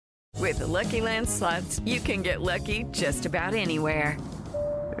With the Lucky Land Slots, you can get lucky just about anywhere.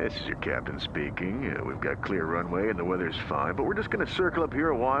 This is your captain speaking. We've got clear runway and the weather's fine, but we're just going to circle up here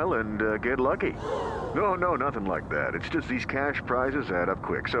a while and get lucky. No, nothing like that. It's just these cash prizes add up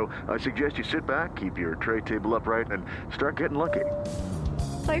quick. So I suggest you sit back, keep your tray table upright, and start getting lucky.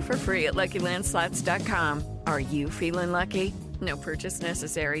 Play for free at LuckyLandSlots.com. Are you feeling lucky? No purchase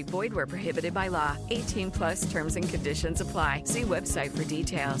necessary. Void where prohibited by law. 18 plus terms and conditions apply. See website for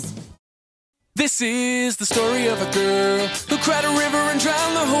details. This is the story of a girl who cried a river and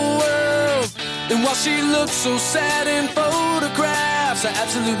drowned the whole world. And while she looks so sad in photographs, I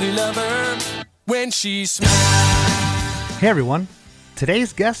absolutely love her when she smiles. Hey everyone,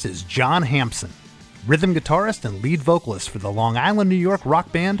 today's guest is John Hampson, rhythm guitarist and lead vocalist for the Long Island, New York rock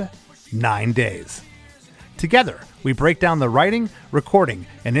band 9 Days. Together, we break down the writing, recording,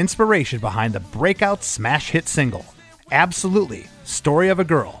 and inspiration behind the breakout smash hit single, Absolutely, Story of a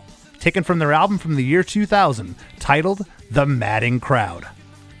Girl, taken from their album from the year 2000, titled The Madding Crowd.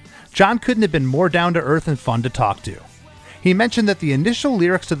 John couldn't have been more down-to-earth and fun to talk to. He mentioned that the initial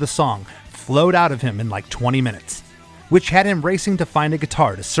lyrics to the song flowed out of him in like 20 minutes, which had him racing to find a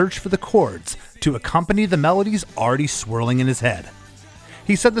guitar to search for the chords to accompany the melodies already swirling in his head.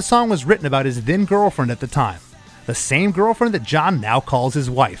 He said the song was written about his then girlfriend at the time, the same girlfriend that John now calls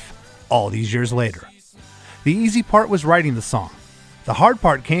his wife, all these years later. The easy part was writing the song. The hard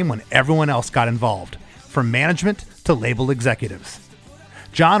part came when everyone else got involved, from management to label executives.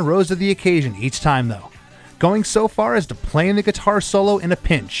 John rose to the occasion each time though, going so far as to playing the guitar solo in a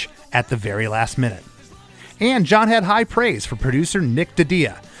pinch at the very last minute. And John had high praise for producer Nick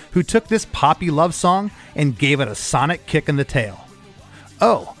DiDia, who took this poppy love song and gave it a sonic kick in the tail.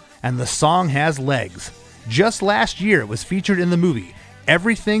 Oh, and the song has legs. Just last year it was featured in the movie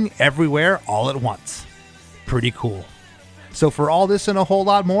Everything Everywhere All at Once. Pretty cool. So for all this and a whole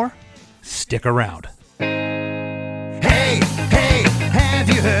lot more, stick around. Hey, have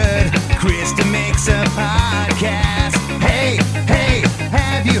you heard? Krista makes a podcast. Hey,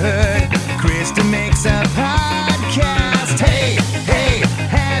 have you heard? Krista makes a podcast. Hey,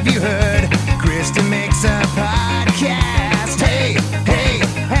 have you heard? Krista makes a podcast. Hey,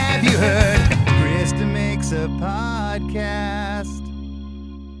 have you heard? Krista makes a podcast.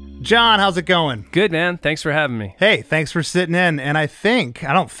 John, how's it going? Good, man. Thanks for having me. Hey, thanks for sitting in. And I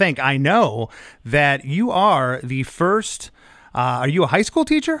know that you are the first, are you a high school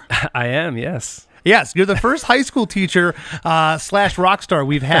teacher? I am, yes. Yes, you're the first high school teacher / rock star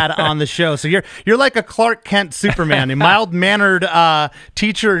we've had on the show. So you're like a Clark Kent Superman, a mild-mannered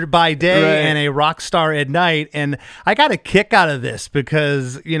teacher by day and a rock star at night. And I got a kick out of this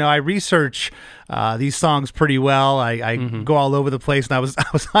because, I research these songs pretty well. I go all over the place, and I was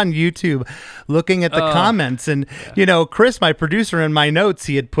on YouTube looking at the comments, and Chris, my producer, in my notes,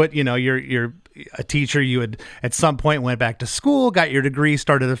 he had put you're a teacher, you had at some point went back to school, got your degree,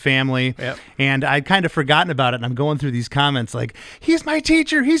 started a family, and I'd kind of forgotten about it, and I'm going through these comments like, he's my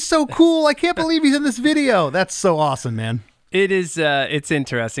teacher, he's so cool, I can't believe he's in this video. That's so awesome, man. It is, it's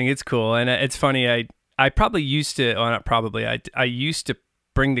interesting, it's cool, and it's funny, I probably used to, well, not probably, I used to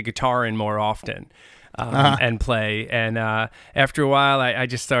bring the guitar in more often and play, and after a while, I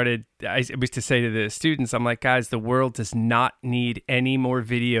just started, I was to say to the students, I'm like, guys, the world does not need any more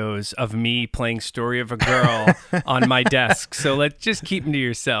videos of me playing Story of a Girl on my desk. So let's just keep them to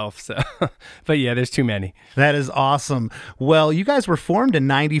yourself. So, but yeah, there's too many. That is awesome. Well, you guys were formed in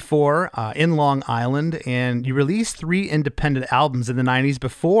 '94 in Long Island, and you released 3 independent albums in the '90s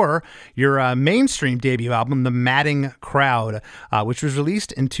before your mainstream debut album, The Madding Crowd, which was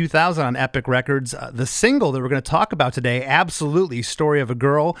released in 2000 on Epic Records. The single that we're going to talk about today, Absolutely, Story of a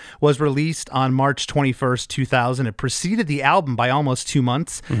Girl, was released on March 21st, 2000. It preceded the album by almost 2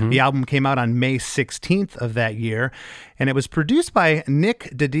 months. The album came out on May 16th of that year, and it was produced by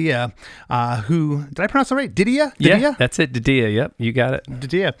Nick DiDia, who, did I pronounce that right? DiDia? Yeah, that's it, DiDia. Yep, you got it.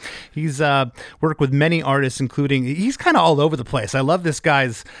 DiDia. He's worked with many artists, including, he's kind of all over the place. I love this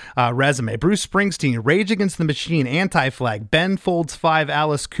guy's resume. Bruce Springsteen, Rage Against the Machine, Anti-Flag, Ben Folds 5,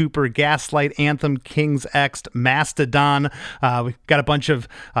 Alice Cooper, Gaslight, Anthem, King's X, Mastodon. We've got a bunch of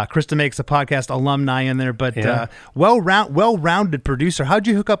Krista Makes a Podcast alumni in there, but well-rounded producer. How'd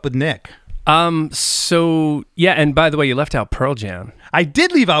you hook up with Nick? So yeah, and by the way, you left out Pearl Jam. I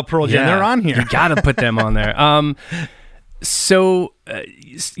did leave out Pearl Jam. They're on here. You gotta put them on there. It's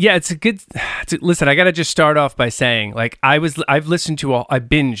a good. Listen, I gotta just start off by saying, like, I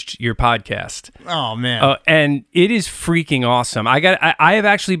binged your podcast. Oh man, and it is freaking awesome. I have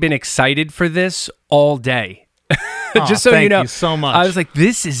actually been excited for this all day. Just so thank you know, you so much. I was like,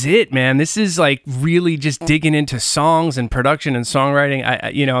 this is it, man. This is like really just digging into songs and production and songwriting.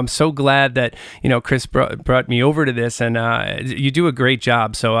 I'm so glad that, Chris brought me over to this, and you do a great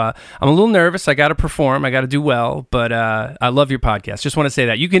job. So I'm a little nervous. I got to perform. I got to do well, but I love your podcast. Just want to say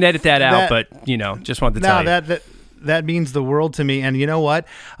that. You can edit that out, but, just wanted to tell you. That means the world to me. And you know what?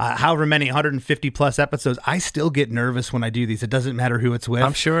 However many 150 plus episodes, I still get nervous when I do these. It doesn't matter who it's with.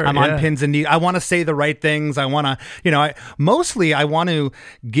 I'm sure. I'm on pins and needles. I want to say the right things. I want to, mostly I want to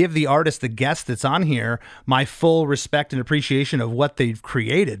give the artist, the guest that's on here, my full respect and appreciation of what they've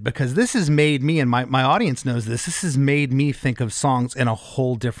created, because this has made me, and my audience knows this has made me think of songs in a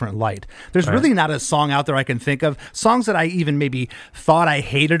whole different light. There's really not a song out there I can think of. Songs that I even maybe thought I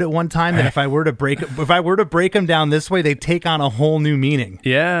hated at one time, that if I were to break them down this way, they take on a whole new meaning.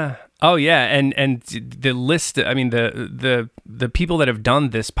 Yeah. Oh yeah, and the list. I mean, the people that have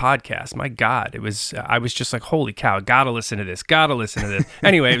done this podcast. My God, I was just like, holy cow! Gotta listen to this.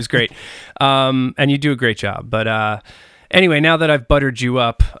 Anyway, it was great, and you do a great job. But anyway, now that I've buttered you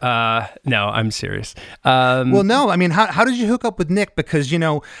up, no, I'm serious. Well, no, I mean, how did you hook up with Nick? Because,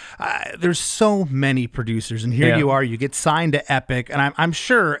 there's so many producers, and here you are, you get signed to Epic, and I'm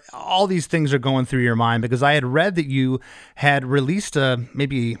sure all these things are going through your mind, because I had read that you had released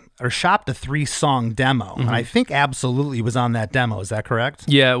shopped a 3-song demo, and I think Absolutely was on that demo. Is that correct?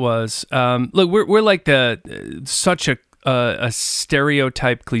 Yeah, it was. Look, we're like such a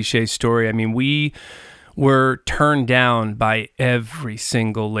stereotype cliche story. I mean, we were turned down by every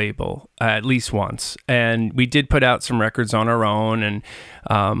single label at least once, and we did put out some records on our own, and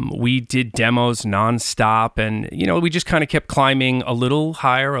we did demos nonstop, and we just kind of kept climbing a little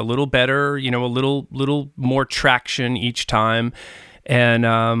higher, a little better, a little more traction each time.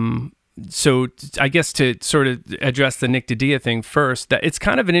 And so I guess to sort of address the Nick DiDia thing first, that it's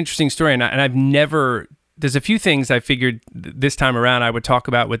kind of an interesting story, and I've never. There's a few things I figured this time around I would talk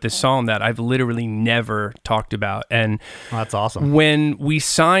about with this song that I've literally never talked about. And that's awesome. When we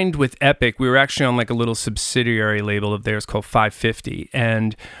signed with Epic, we were actually on like a little subsidiary label of theirs called 550.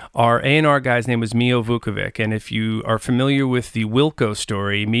 And our A&R guy's name was Mio Vukovic. And if you are familiar with the Wilco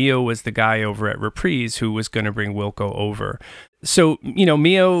story, Mio was the guy over at Reprise who was going to bring Wilco over. So,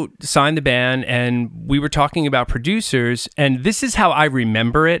 Mio signed the band, and we were talking about producers, and this is how I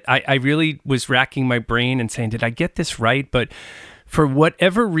remember it. I really was racking my brain and saying, did I get this right? But for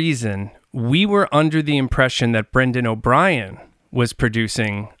whatever reason, we were under the impression that Brendan O'Brien was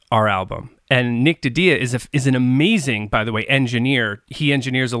producing our album. And Nick DiDia is an amazing, by the way, engineer. He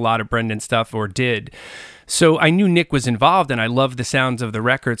engineers a lot of Brendan's stuff, or did. So I knew Nick was involved, and I loved the sounds of the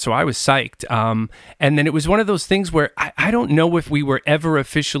record, so I was psyched. And then it was one of those things where I don't know if we were ever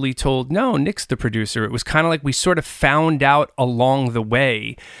officially told, no, Nick's the producer. It was kind of like we sort of found out along the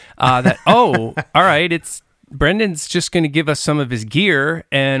way that, all right, it's Brendan's just going to give us some of his gear,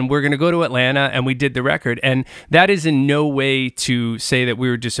 and we're going to go to Atlanta, and we did the record. And that is in no way to say that we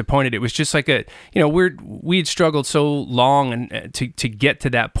were disappointed. It was just like we had struggled so long and to get to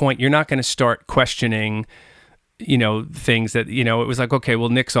that point. You're not going to start questioning, things that, it was like, okay, well,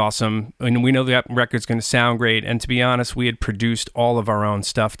 Nick's awesome, and we know that record's going to sound great. And to be honest, we had produced all of our own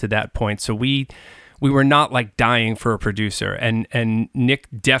stuff to that point. So we were not like dying for a producer, and Nick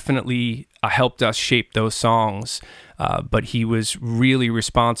definitely helped us shape those songs, but he was really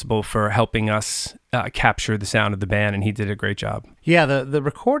responsible for helping us capture the sound of the band, and he did a great job. Yeah, the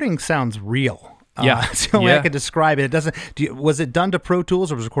recording sounds real. Yeah, it's the only way I could describe it. It doesn't. Was it done to Pro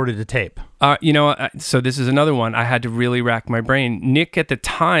Tools or was it recorded to tape? So this is another one. I had to really rack my brain. Nick, at the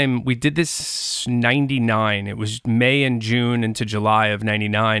time, we did this 99. It was May and June into July of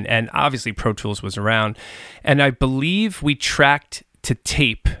 99, and obviously Pro Tools was around. And I believe we tracked to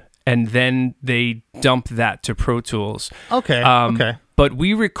tape, and then they dumped that to Pro Tools. Okay. Okay. But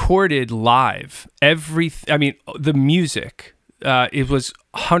we recorded live the music. It was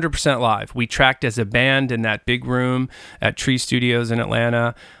 100% live. We tracked as a band in that big room at Tree Studios in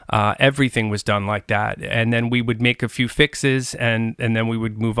Atlanta. Everything was done like that. And then we would make a few fixes, and then we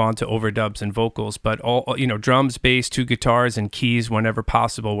would move on to overdubs and vocals. But all, drums, bass, 2 guitars, and keys, whenever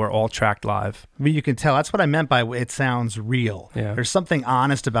possible, were all tracked live. I mean, you can tell. That's what I meant by it sounds real. Yeah. There's something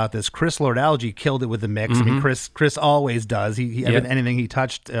honest about this. Chris Lord-Alge killed it with the mix. Mm-hmm. I mean, Chris always does. Anything he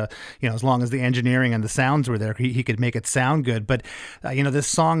touched, as long as the engineering and the sounds were there, he could make it sound good. But, this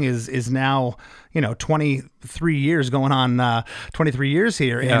song is now, 23 years going on, 23 years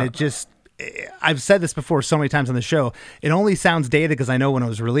here. Yeah. And it just, I've said this before so many times on the show, it only sounds dated because I know when it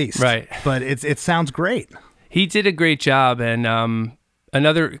was released. Right. But it sounds great. He did a great job. And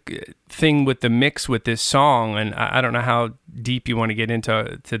another thing with the mix with this song, and I don't know how deep you want to get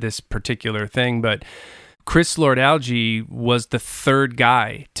into this particular thing, but Chris Lord-Alge was the third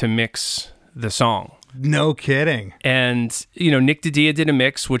guy to mix the song. No kidding. And, Nick DiDia did a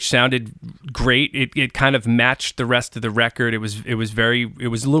mix, which sounded great. It kind of matched the rest of the record. It was a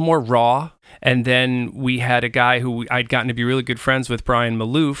little more raw. And then we had a guy who I'd gotten to be really good friends with, Brian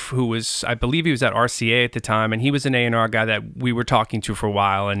Malouf, who was, I believe he was at RCA at the time, and he was an A&R guy that we were talking to for a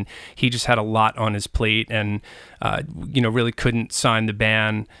while, and he just had a lot on his plate and, really couldn't sign the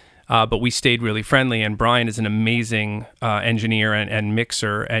band. But we stayed really friendly, and Brian is an amazing engineer and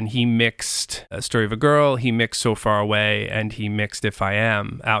mixer, and he mixed Story of a Girl, he mixed So Far Away, and he mixed If I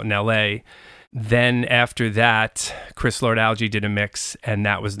Am out in L.A. Then after that, Chris Lord-Alge did a mix, and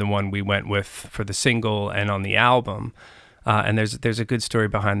that was the one we went with for the single and on the album. And there's a good story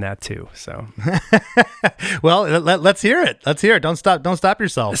behind that too. So, well, let's hear it. Let's hear it. Don't stop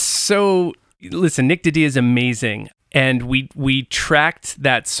yourself. So, listen, Nick DiDia is amazing. And we tracked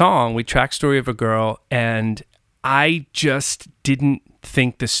that song, we tracked Story of a Girl, and I just didn't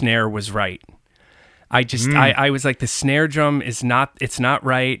think the snare was right. I was like, the snare drum it's not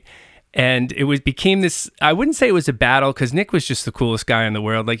right. And became this, I wouldn't say it was a battle, because Nick was just the coolest guy in the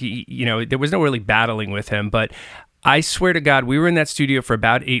world. Like, there was no really battling with him, but I swear to God, we were in that studio for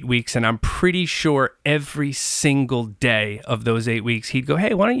about 8 weeks, and I'm pretty sure every single day of those 8 weeks, he'd go,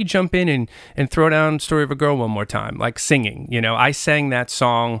 hey, why don't you jump in and throw down Story of a Girl one more time, like singing. I sang that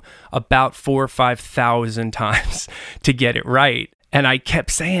song about 4,000 or 5,000 times to get it right. And I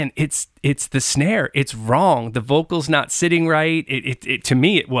kept saying, it's the snare. It's wrong. The vocal's not sitting right. It to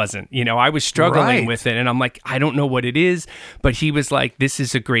me, it wasn't. I was struggling with it, and I'm like, I don't know what it is. But he was like, this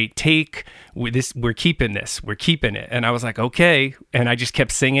is a great take. We're keeping this. We're keeping it. And I was like, okay. And I just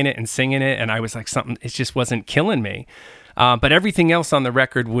kept singing it. And I was like, it just wasn't killing me. But everything else on the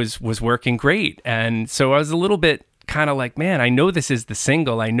record was working great. And so I was a little bit kind of like, man, I know this is the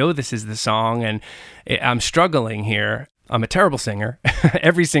single. I know this is the song, and I'm struggling here. I'm a terrible singer.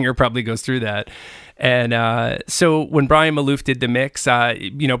 Every singer probably goes through that. And so when Brian Malouf did the mix,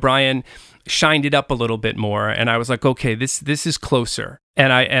 Brian shined it up a little bit more, and I was like, okay, this is closer.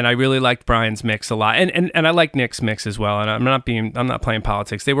 And I really liked Brian's mix a lot, and I like Nick's mix as well. And I'm not playing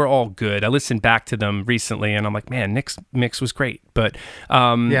politics. They were all good. I listened back to them recently, and I'm like, man, Nick's mix was great. But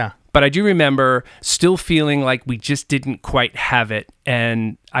yeah. But I do remember still feeling like we just didn't quite have it.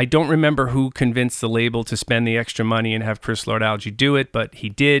 And I don't remember who convinced the label to spend the extra money and have Chris Lord-Alge do it, but he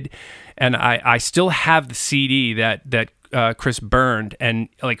did. And I still have the CD that Chris burned and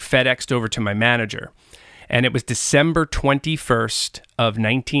like FedExed over to my manager. And it was December 21st of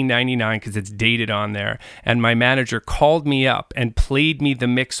 1999, because it's dated on there. And my manager called me up and played me the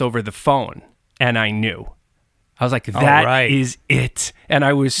mix over the phone. And I knew. I was like, that is it. And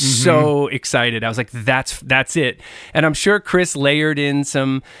I was so excited. I was like, that's it. And I'm sure Chris layered in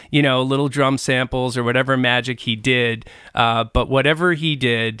some, little drum samples or whatever magic he did. But whatever he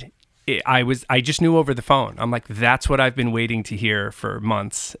did, I just knew over the phone. I'm like, that's what I've been waiting to hear for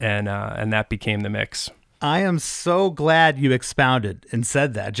months. And that became the mix. I am so glad you expounded and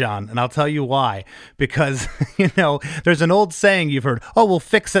said that, John, and I'll tell you why. Because, there's an old saying you've heard, oh, we'll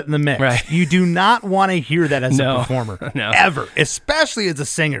fix it in the mix. Right. You do not want to hear that as a performer, ever, especially as a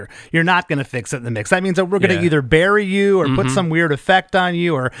singer. You're not going to fix it in the mix. That means that we're going to either bury you or put some weird effect on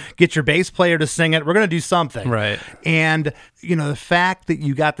you or get your bass player to sing it. We're going to do something. Right. And, the fact that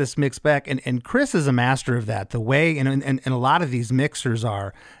you got this mix back, and Chris is a master of that, the way, and a lot of these mixers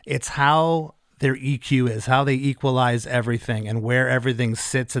are, it's how their EQ is, how they equalize everything and where everything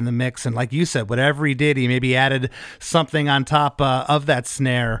sits in the mix. And like you said, whatever he did, he maybe added something on top of that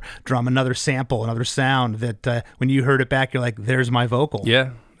snare drum, another sample, another sound that when you heard it back, you're like, there's my vocal.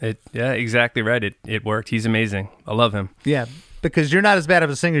 Yeah, exactly right. It worked. He's amazing. I love him. Yeah. Because you're not as bad of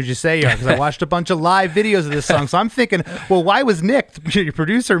a singer as you say you are, because I watched a bunch of live videos of this song. So I'm thinking, well, why was Nick, your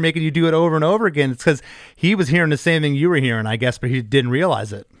producer, making you do it over and over again? It's because he was hearing the same thing you were hearing, I guess, but he didn't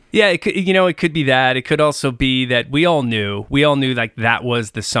realize it. Yeah, it could be that. It could also be that we all knew like that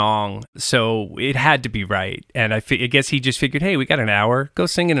was the song, so it had to be right. And I guess he just figured, hey, we got an hour, go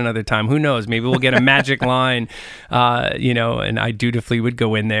sing it another time. Who knows?Maybe we'll get a magic line, and I dutifully would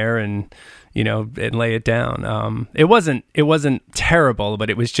go in there and lay it down. It wasn't terrible, but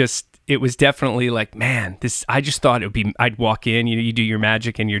it was definitely like, man, I just thought it would be, I'd walk in, you do your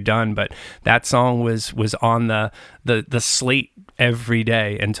magic and you're done. But that song was on the slate every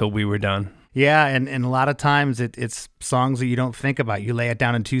day until we were done. Yeah, and a lot of times it's songs that you don't think about. You lay it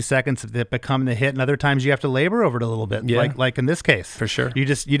down in 2 seconds that become the hit, and other times you have to labor over it a little bit, like in this case. For sure. You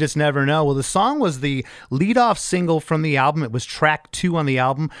just never know. Well, the song was the lead-off single from the album. It was track 2 on the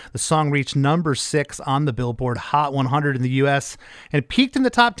album. The song reached number 6 on the Billboard Hot 100 in the U.S., and it peaked in the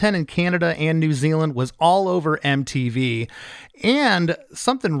top 10 in Canada and New Zealand, was all over MTV. And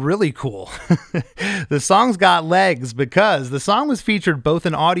something really cool, the song's got legs because the song was featured both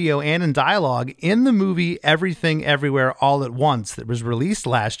in audio and in dialogue in the movie Everything Everywhere All at Once that was released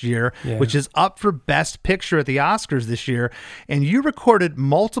last year, which is up for Best Picture at the Oscars this year. And you recorded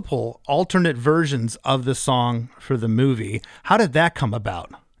multiple alternate versions of the song for the movie. How did that come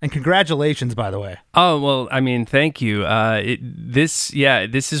about? And congratulations, by the way. Oh, well, I mean, thank you. This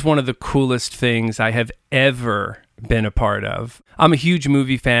is one of the coolest things I have ever been a part of. I'm a huge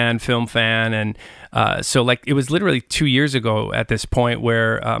movie fan, film fan, and so like it was literally 2 years ago at this point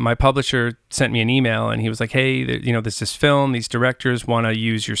where my publisher sent me an email and he was like, hey, there's this film, these directors want to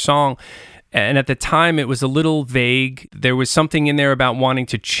use your song. And at the time, it was a little vague. There was something in there about wanting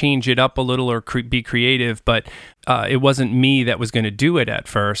to change it up a little or be creative, but it wasn't me that was going to do it at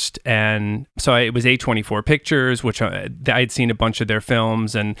first. And so it was A24 Pictures, which I had seen a bunch of their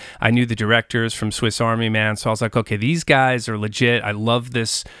films, and I knew the directors from Swiss Army Man. So I was like, okay, these guys are legit. I love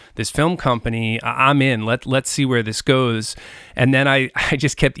this film company. I'm in. Let's see where this goes. And then I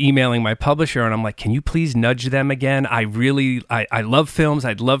just kept emailing my publisher, and I'm like, can you please nudge them again? I love films.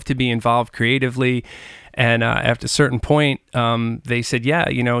 I'd love to be involved creatively. And at a certain point, they said, yeah,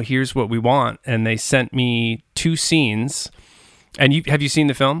 here's what we want. And they sent me 2 scenes. And have you seen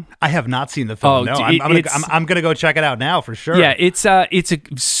the film? I have not seen the film. No, I'm gonna go check it out now for sure. Yeah, it's a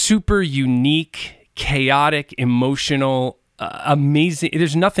super unique, chaotic, emotional, amazing.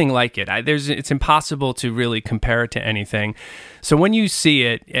 There's nothing like it. It's impossible to really compare it to anything. So when you see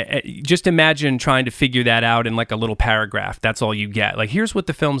it, just imagine trying to figure that out in like a little paragraph. That's all you get. Like, here's what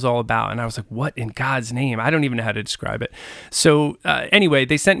the film's all about. And I was like, what in God's name? I don't even know how to describe it. So anyway,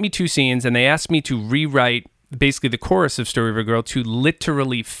 they sent me 2 scenes and they asked me to rewrite basically the chorus of Story of a Girl to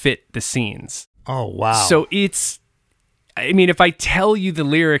literally fit the scenes. Oh, wow. So if I tell you the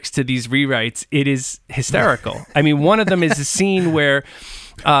lyrics to these rewrites, it is hysterical. I mean, one of them is a scene where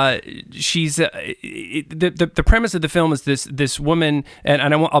she's the premise of the film is this woman,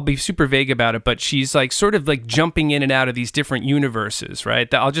 and I'll be super vague about it, but she's like sort of like jumping in and out of these different universes,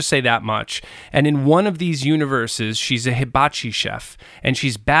 right? I'll just say that much. And in one of these universes, she's a hibachi chef, and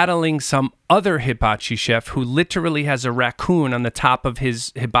she's battling some other hibachi chef who literally has a raccoon on the top of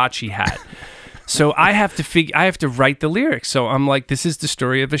his hibachi hat. So I have to write the lyrics. So I'm like, this is the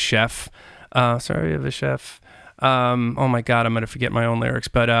story of a chef. Oh my God, I'm going to forget my own lyrics.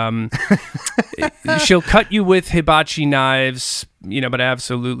 But she'll cut you with hibachi knives, but I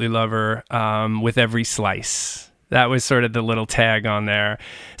absolutely love her with every slice. That was sort of the little tag on there.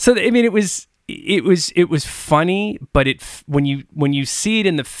 So, I mean, it was funny, but when you see it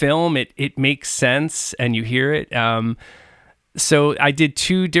in the film, it makes sense and you hear it. So I did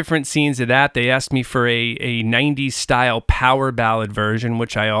 2 different scenes of that. They asked me for a 90s style power ballad version,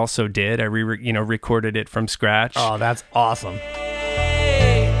 which I also did. I recorded it from scratch. Oh, that's awesome.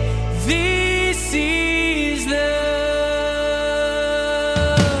 This is the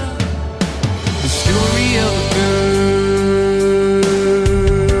story of a girl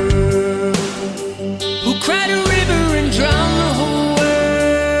who cried a river and drowned the whole world.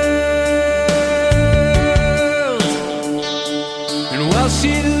 And while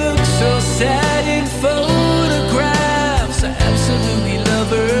she looks so sad in photographs, I absolutely love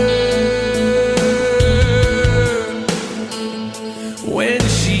her when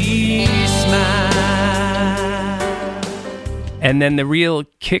she smiles. And then the real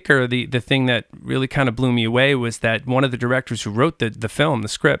kicker, the thing that really kind of blew me away was that one of the directors who wrote the film, the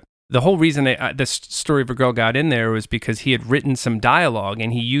script, the whole reason the Story of a Girl got in there was because he had written some dialogue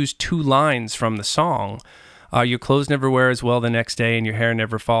and he used 2 lines from the song. Your clothes never wear as well the next day, and your hair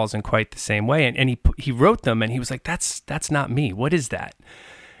never falls in quite the same way. And he wrote them, and he was like, that's not me. What is that?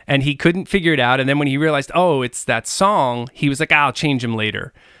 And he couldn't figure it out. And then when he realized, oh, it's that song, he was like, I'll change him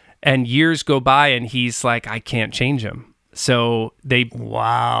later. And years go by, and he's like, I can't change him. So they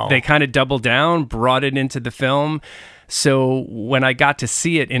kind of doubled down, brought it into the film. So when I got to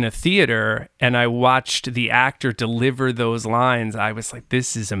see it in a theater and I watched the actor deliver those lines, I was like,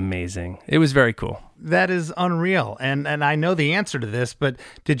 this is amazing. It was very cool. That is unreal. And I know the answer to this, but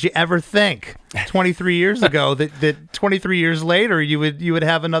did you ever think 23 years ago that 23 years later you would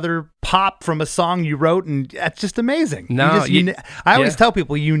have another pop from a song you wrote? And that's just amazing. No, I always tell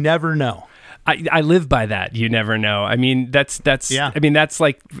people you never know. I live by that. You never know. I mean, that's Yeah. I mean, that's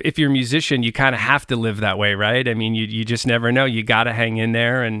like, if you're a musician, you kind of have to live that way, right? I mean, you just never know. You got to hang in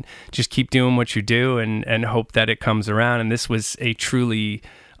there and just keep doing what you do and hope that it comes around. And this was a truly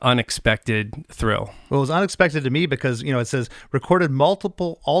unexpected thrill. Well, it was unexpected to me because, it says recorded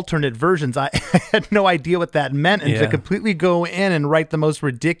multiple alternate versions. I had no idea what that meant. And to completely go in and write the most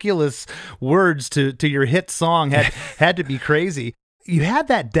ridiculous words to your hit song had to be crazy. You had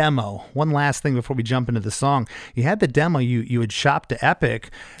that demo. One last thing before we jump into the song. You had the demo you had shopped to Epic.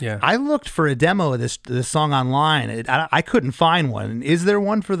 Yeah. I looked for a demo of this song online. I couldn't find one. Is there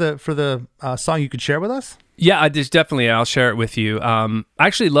one for the song you could share with us? Yeah, there's definitely. I'll share it with you. I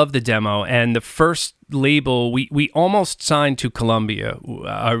actually love the demo, and the first label, we almost signed to Columbia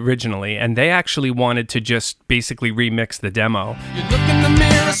originally, and they actually wanted to just basically remix the demo. You look in the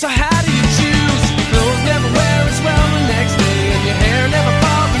mirror, so how do you choose? Your clothes never wear as well the next day, and your hair never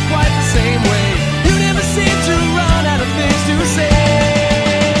falls in quite the same way. You never seem to run out of things to say.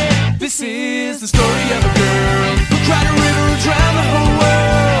 This is the story of a girl who cried a river and drowned the whole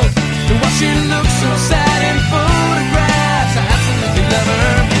world. And while she looks so sad in photographs, I absolutely love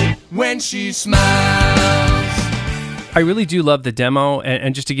her when she smiles. I really do love the demo,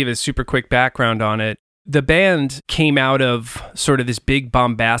 and just to give a super quick background on it, the band came out of sort of this big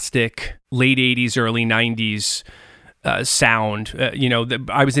bombastic late 80s, early 90s sound.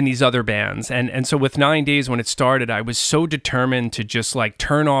 I was in these other bands, and so with 9 Days when it started, I was so determined to just like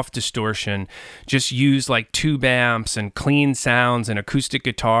turn off distortion, just use like tube amps and clean sounds and acoustic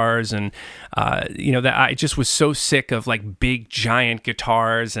guitars, and that I just was so sick of like big giant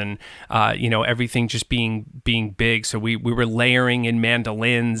guitars and everything just being big. So we were layering in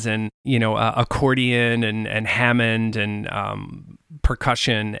mandolins and accordion and Hammond and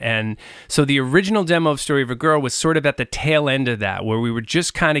percussion. And so the original demo of Story of a Girl was sort of at the tail end of that, where we were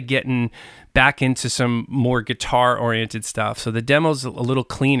just kind of getting back into some more guitar oriented stuff. So the demo's a little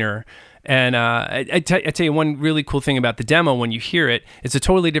cleaner. And I tell you one really cool thing about the demo. When you hear it, it's a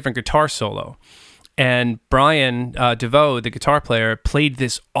totally different guitar solo. And Brian DeVoe, the guitar player, played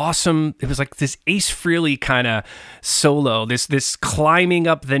this awesome, it was like this Ace Frehley kind of solo, this climbing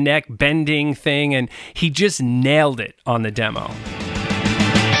up the neck, bending thing, and he just nailed it on the demo.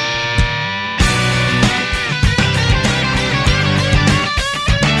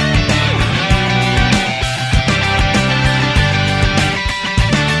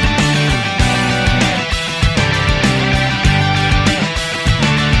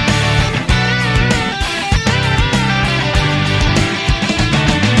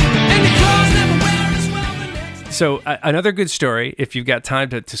 So another good story, if you've got time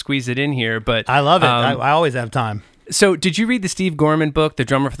to squeeze it in here. But I love it. I always have time. So did you read the Steve Gorman book, The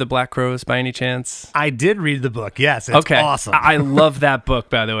Drummer for the Black Crowes, by any chance? I did read the book, yes. It's awesome. I love that book,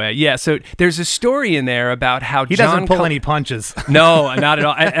 by the way. Yeah, so there's a story in there about how he doesn't pull any punches. No, not at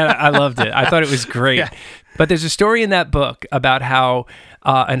all. I loved it. I thought it was great. Yeah. But there's a story in that book about how,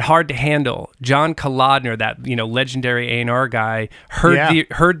 and Hard to Handle, John Kalodner, that legendary A&R guy,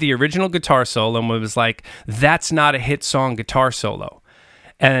 heard the original guitar solo and was like, that's not a hit song guitar solo.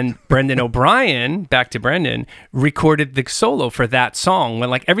 And Brendan O'Brien, back to Brendan, recorded the solo for that song when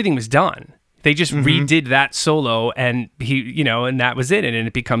like everything was done. They just redid that solo, and and that was it, and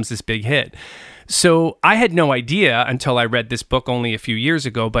it becomes this big hit. So I had no idea until I read this book only a few years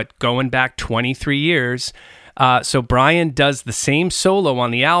ago, but going back 23 years, so Brian does the same solo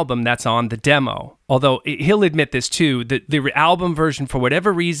on the album that's on the demo. Although he'll admit this too, the album version, for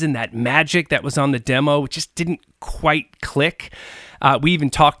whatever reason, that magic that was on the demo just didn't quite click. We even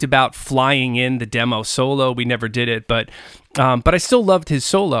talked about flying in the demo solo. We never did it, but I still loved his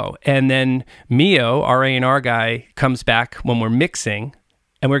solo. And then Mio, our A&R guy, comes back when we're mixing,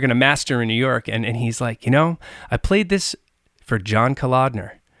 and we're going to master in New York. And he's like, I played this for John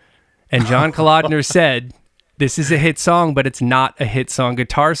Kalodner. And John Kalodner said, this is a hit song, but it's not a hit song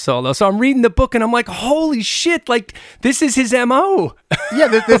guitar solo. So I'm reading the book and I'm like, holy shit, like this is his MO. Yeah,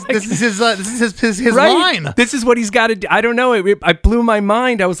 this is his right? line. This is what he's got to do. I don't know. I blew my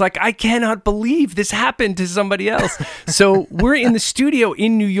mind. I was like, I cannot believe this happened to somebody else. So we're in the studio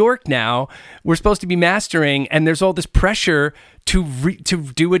in New York now. We're supposed to be mastering, and there's all this pressure to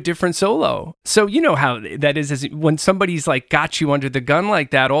do a different solo. So you know how that is when somebody's like got you under the gun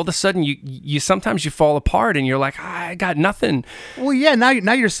like that, all of a sudden you sometimes you fall apart and you're like, I got nothing. Well, yeah, now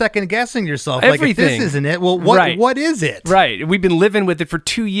you're second guessing yourself. Everything. Like, if this isn't it, well, what is it? Right. We've been living with it for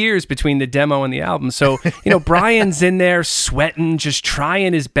 2 years between the demo and the album. So, Brian's in there sweating, just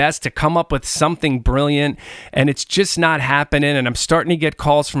trying his best to come up with something brilliant, and it's just not happening. And I'm starting to get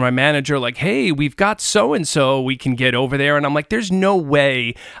calls from my manager like, hey, we've got so-and-so we can get over there. And I'm like, there's no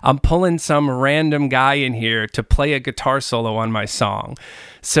way I'm pulling some random guy in here to play a guitar solo on my song.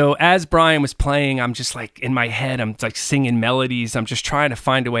 So as Brian was playing, I'm just like in my head, I'm like singing melodies. I'm just trying to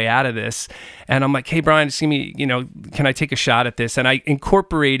find a way out of this. And I'm like, hey, Brian, just give me, can I take a shot at this? And I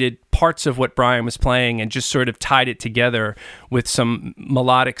incorporated parts of what Brian was playing and just sort of tied it together with some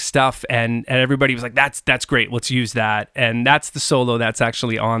melodic stuff. And everybody was like, that's great. Let's use that. And that's the solo that's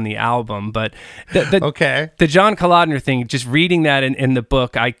actually on the album. But the John Kolodner thing, just reading that in the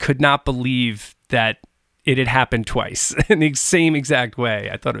book, I could not believe that it had happened twice in the same exact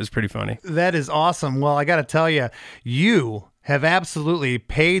way. I thought it was pretty funny. That is awesome. Well, I got to tell you, you have absolutely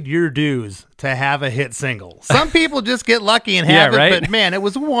paid your dues to have a hit single. Some people just get lucky and have it, right? But man, it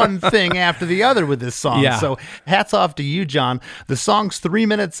was one thing after the other with this song. Yeah. So hats off to you, John. The song's 3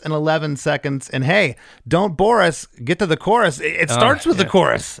 minutes and 11 seconds. And hey, don't bore us. Get to the chorus. It starts with the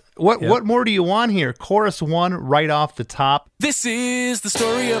chorus. What more do you want here? Chorus 1 right off the top. This is the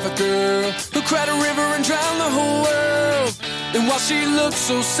story of a girl who cried a river and drowned the whole world. And while she looks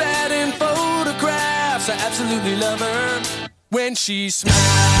so sad in photographs, I absolutely love her when she smiles.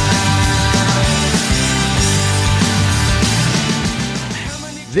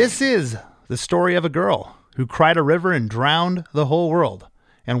 This is the story of a girl who cried a river and drowned the whole world.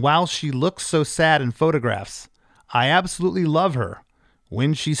 And while she looks so sad in photographs, I absolutely love her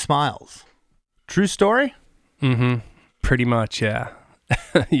when she smiles. True story? Mm-hmm. Pretty much, yeah.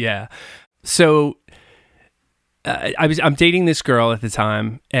 Yeah. So I'm dating this girl at the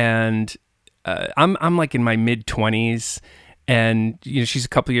time, and I'm like in my mid-20s, and she's a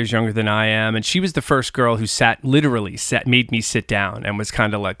couple years younger than I am, and she was the first girl who made me sit down and was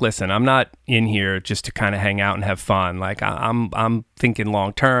kind of like, listen, I'm not in here just to kind of hang out and have fun. Like I'm thinking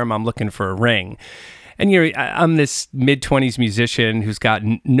long term. I'm looking for a ring. And I'm this mid-20s musician who's got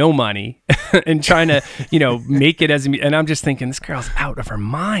no money and trying to, make it and I'm just thinking, this girl's out of her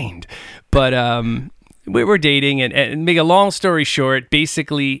mind. But we were dating, and make a long story short,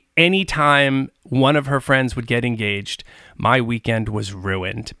 basically anytime one of her friends would get engaged, my weekend was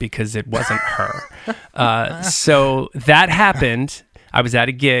ruined because it wasn't her. So that happened. I was at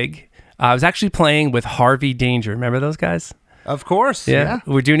a gig. I was actually playing with Harvey Danger. Remember those guys? Of course. Yeah.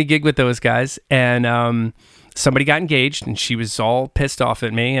 We're doing a gig with those guys, and somebody got engaged, and she was all pissed off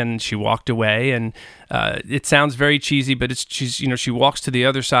at me, and she walked away. And it sounds very cheesy, but she walks to the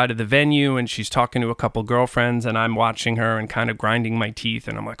other side of the venue, and she's talking to a couple girlfriends, and I'm watching her and kind of grinding my teeth,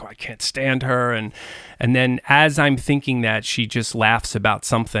 and I'm like, oh, I can't stand her. And then as I'm thinking that, she just laughs about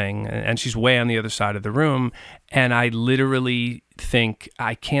something, and she's way on the other side of the room, and I literally think,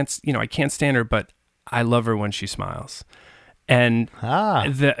 I can't stand her, but I love her when she smiles. And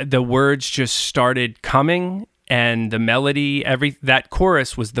the words just started coming, and the melody, that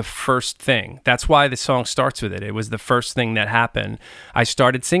chorus was the first thing. That's why the song starts with it. It was the first thing that happened. I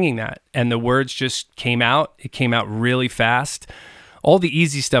started singing that, and the words just came out. It came out really fast. All the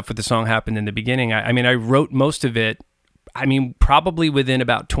easy stuff with the song happened in the beginning. I wrote most of it, probably within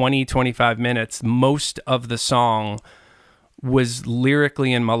about 20, 25 minutes, most of the song was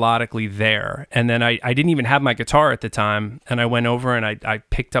lyrically and melodically there. And then I didn't even have my guitar at the time, and I went over and I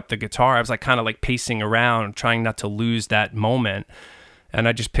picked up the guitar. I was like kind of like pacing around, trying not to lose that moment. And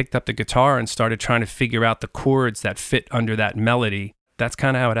I just picked up the guitar and started trying to figure out the chords that fit under that melody. That's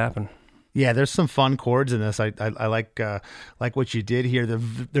kind of how it happened. Yeah, there's some fun chords in this. I like what you did here.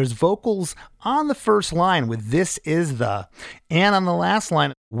 There's vocals on the first line with "This is the," and on the last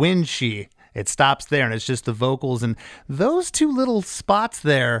line, "When she." It stops there, and it's just the vocals, and those two little spots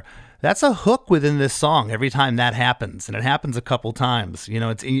there, that's a hook within this song every time that happens, and it happens a couple times.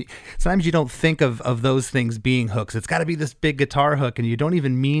 Sometimes you don't think of those things being hooks. It's got to be this big guitar hook, and you don't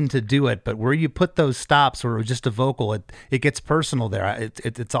even mean to do it, but where you put those stops or just a vocal, it gets personal there.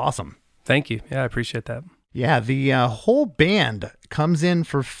 It's awesome. Thank you. Yeah, I appreciate that. Yeah, the whole band comes in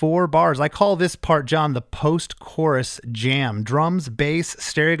for 4 bars. I call this part, John, the post-chorus jam. Drums, bass,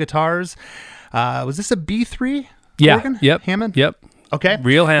 stereo guitars. Was this a B3 organ? Yep. Hammond? Yep. Okay.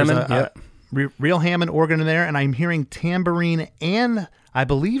 Real Hammond. Yep. Real Hammond organ in there, and I'm hearing tambourine and, I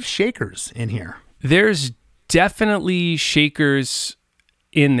believe, shakers in here. There's definitely shakers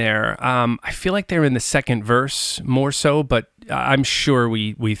in there. I feel like they're in the second verse more so, but I'm sure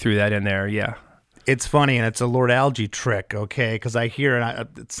we threw that in there, yeah. It's funny, and it's a Lord Alge trick, okay? Because I hear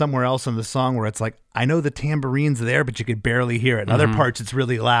it somewhere else in the song where it's like, I know the tamborine's there, but you could barely hear it. In other parts, it's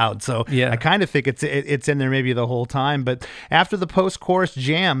really loud. So I kind of think it's in there maybe the whole time. But after the post-chorus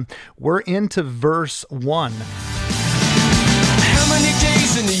jam, we're into verse 1. How many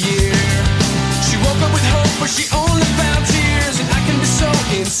days in the year she woke up with hope, but she only found tears, and I can be so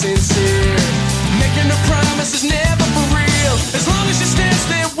insincere, making her promises never for real.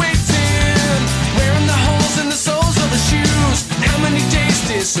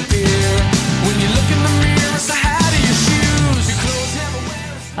 disappear. When you look in the mirror, it's the height of your shoes. Your clothes never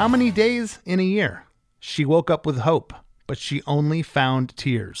wear. How many days in a year? She woke up with hope, but she only found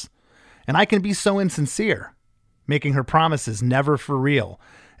tears. And I can be so insincere, making her promises never for real.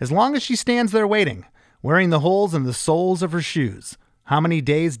 As long as she stands there waiting, wearing the holes in the soles of her shoes. How many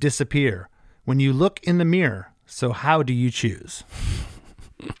days disappear when you look in the mirror? So how do you choose?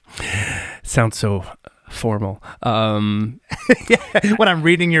 Sounds so formal. When I'm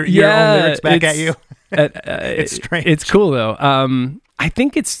reading your own lyrics back at you. It's strange. It's cool though. I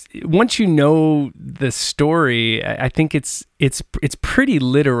think it's once you know the story, I think it's pretty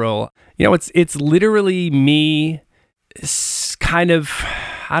literal. You know, it's literally me kind of,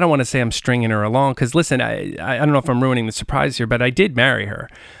 I don't want to say I'm stringing her along because listen, I don't know if I'm ruining the surprise here, but I did marry her.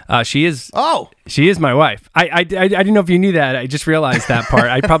 She is my wife. I didn't know if you knew that. I just realized that part.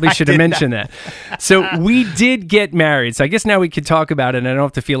 I probably should have mentioned that. So we did get married. So I guess now we could talk about it and I don't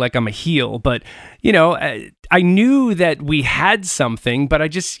have to feel like I'm a heel, but you know, I knew that we had something, but I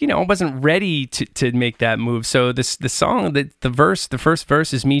just, I wasn't ready to make that move. So the song, the first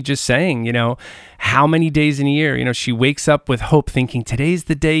verse is me just saying, how many days in a year, she wakes up with hope thinking today's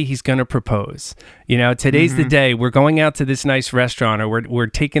the day he's going to propose. Today's the day we're going out to this nice restaurant or we're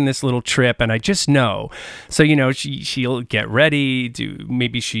taking this little trip. And I just know. So, she'll get ready,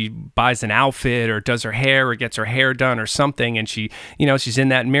 maybe she buys an outfit or does her hair or gets her hair done or something. And she, she's in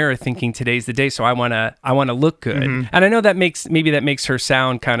that mirror thinking today's the day. So I want to look good. And I know that makes her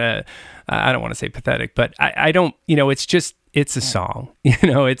sound kind of, I don't want to say pathetic, but I don't, it's a song,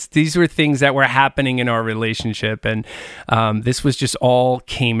 these were things that were happening in our relationship. And this was just all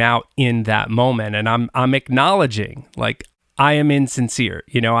came out in that moment. And I'm acknowledging, like, I am insincere,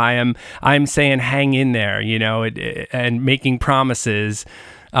 I'm saying hang in there, and making promises,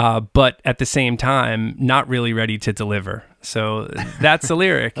 but at the same time, not really ready to deliver. So that's the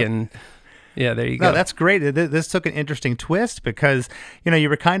lyric. And yeah, there you go. No, that's great. This took an interesting twist because, you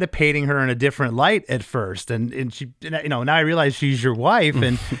were kind of painting her in a different light at first. And she, now I realize she's your wife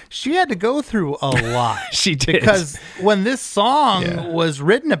and she had to go through a lot. She did. Because when this song was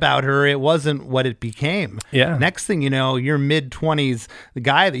written about her, it wasn't what it became. Yeah. Next thing you know, your mid-20s, the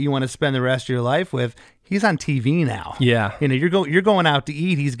guy that you want to spend the rest of your life with, he's on TV now. Yeah. You're going out to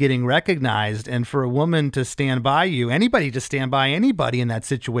eat. He's getting recognized. And for a woman to stand by you, anybody to stand by anybody in that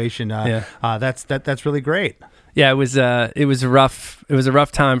situation, that's really great. Yeah, it was a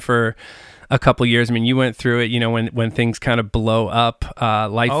rough time for a couple years. I mean, you went through it, when things kind of blow up,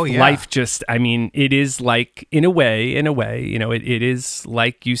 life just, it is like, in a way, it is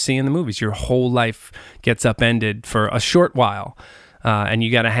like you see in the movies. Your whole life gets upended for a short while. And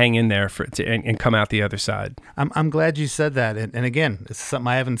you got to hang in there and come out the other side. I'm glad you said that. And again, it's something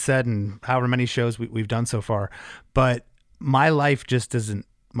I haven't said in however many shows we've done so far. But my life just isn't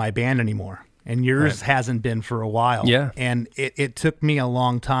my band anymore. And yours hasn't been for a while. Yeah. And it took me a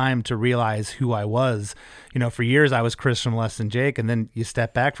long time to realize who I was. For years I was Chris from Less Than Jake, and then you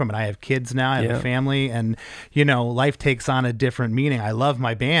step back from it. I have kids now, I have a family, and, life takes on a different meaning. I love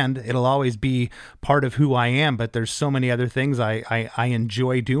my band. It'll always be part of who I am, but there's so many other things I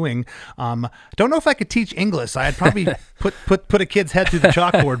enjoy doing. Don't know if I could teach English. I'd probably put a kid's head through the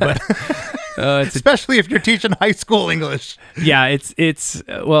chalkboard, but... especially if you're teaching high school English. Yeah, it's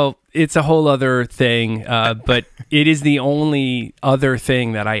a whole other thing, but it is the only other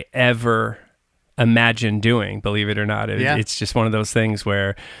thing that I ever imagined doing, believe it or not. It's just one of those things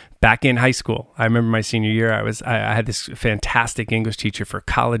where back in high school, I remember my senior year, I had this fantastic English teacher for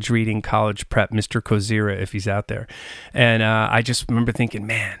college reading, college prep, Mr. Kozira, if he's out there. And I just remember thinking,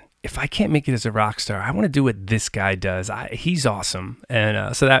 man, if I can't make it as a rock star, I want to do what this guy does. He's awesome.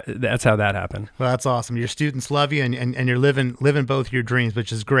 And so that's how that happened. Well, that's awesome. Your students love you and you're living both your dreams,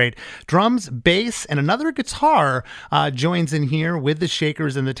 which is great. Drums, bass, and another guitar joins in here with the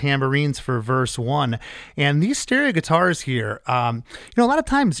shakers and the tambourines for verse 1. And these stereo guitars here, a lot of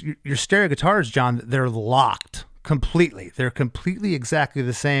times your stereo guitars, John, they're locked. Completely. They're completely exactly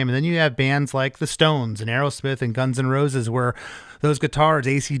the same. And then you have bands like the Stones and Aerosmith and Guns N' Roses where those guitars,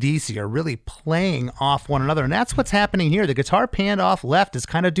 AC/DC, are really playing off one another. And that's what's happening here. The guitar panned off left is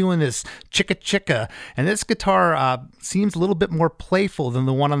kind of doing this chicka-chicka. And this guitar seems a little bit more playful than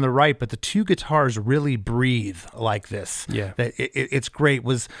the one on the right, but the two guitars really breathe like this. Yeah. It's great.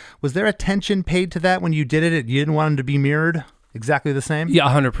 Was there attention paid to that when you did it? You didn't want them to be mirrored? Exactly the same? Yeah,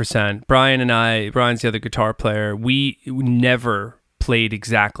 100%. Brian's the other guitar player. We never played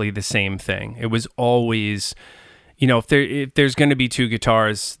exactly the same thing. It was always, if there's going to be two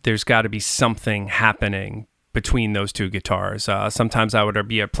guitars, there's got to be something happening between those two guitars. Sometimes I would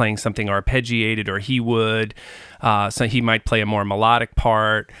be playing something arpeggiated, or he would. So he might play a more melodic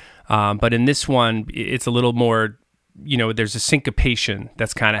part. But in this one, it's a little more, there's a syncopation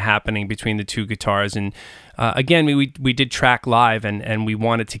that's kind of happening between the two guitars. And again, we did track live, and we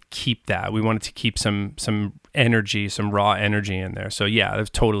wanted to keep that. We wanted to keep some energy, some raw energy in there. So yeah, it was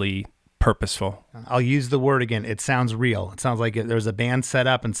totally purposeful. I'll use the word again. It sounds real. It sounds like there was a band set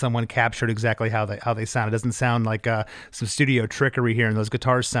up and someone captured exactly how they sound. It doesn't sound like some studio trickery here, and those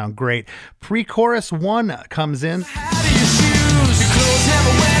guitars sound great. Pre-chorus 1 comes in. How do your shoes? Your clothes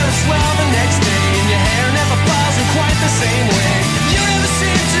never wear as well the next day, and your hair never falls in quite the same way. You never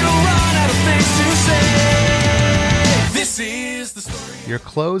seem to run out of things to say. This is the story. Your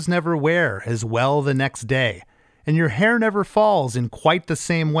clothes never wear as well the next day, and your hair never falls in quite the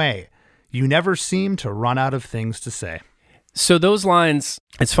same way. You never seem to run out of things to say. So those lines,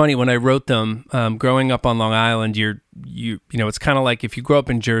 it's funny, when I wrote them, growing up on Long Island, it's kind of like if you grow up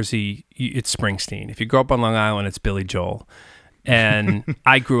in Jersey, it's Springsteen. If you grow up on Long Island, it's Billy Joel. And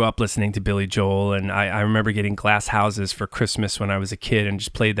I grew up listening to Billy Joel, and I remember getting glass houses for Christmas when I was a kid and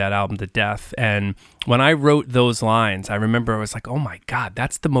just played that album to death. And when I wrote those lines, I remember I was like, oh my God,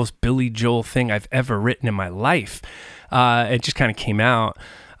 that's the most Billy Joel thing I've ever written in my life. It just kind of came out.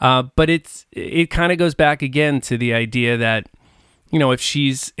 But it kind of goes back again to the idea that, if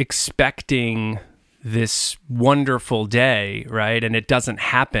she's expecting this wonderful day, right, and it doesn't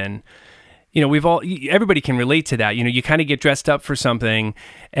happen, everybody can relate to that. You kind of get dressed up for something,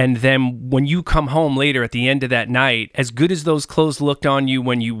 and then when you come home later at the end of that night, as good as those clothes looked on you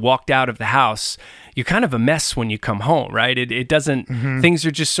when you walked out of the house, you're kind of a mess when you come home, right? It doesn't, things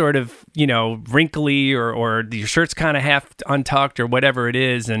are just sort of, wrinkly, or your shirt's kind of half untucked or whatever it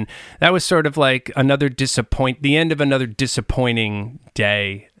is. And that was sort of like the end of another disappointing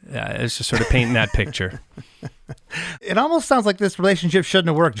day. It's just sort of painting that picture. It almost sounds like this relationship shouldn't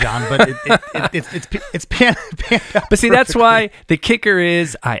have worked, John, but it's panned out. But see, that's why the kicker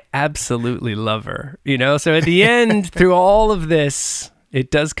is I absolutely love her, So at the end, through all of this, it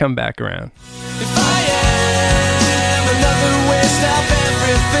does come back around. If I am another waste of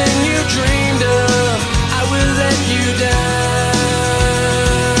everything you dreamed of, I will let you down.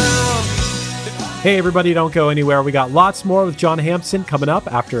 Hey everybody, don't go anywhere. We got lots more with John Hampson coming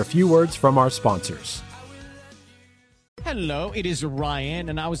up after a few words from our sponsors. Hello, it is Ryan,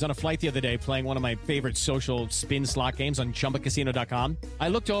 and I was on a flight the other day playing one of my favorite social spin slot games on ChumbaCasino.com. I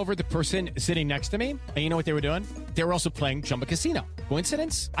looked over at the person sitting next to me, and you know what they were doing? They were also playing Chumba Casino.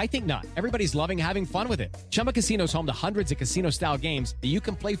 Coincidence? I think not. Everybody's loving having fun with it. Chumba Casino is home to hundreds of casino-style games that you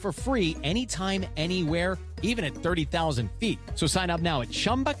can play for free anytime, anywhere, even at 30,000 feet. So sign up now at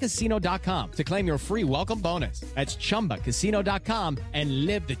ChumbaCasino.com to claim your free welcome bonus. That's ChumbaCasino.com and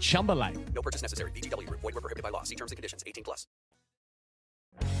live the Chumba life. No purchase necessary. VGW. Void where prohibited by law. See terms and conditions. 18+.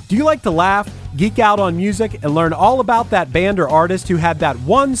 Do you like to laugh, geek out on music, and learn all about that band or artist who had that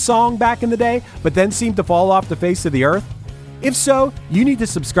one song back in the day, but then seemed to fall off the face of the earth? If so, you need to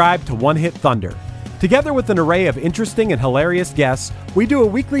subscribe to One Hit Thunder. Together with an array of interesting and hilarious guests, we do a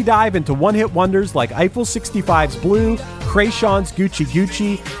weekly dive into one-hit wonders like Eiffel 65's Blue, Krayshawn's Gucci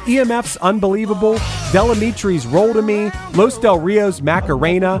Gucci, EMF's Unbelievable, Delamitri's Roll to Me, Los Del Rio's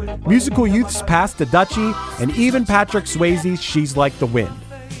Macarena, Musical Youth's Pass the Dutchie, and even Patrick Swayze's She's Like the Wind.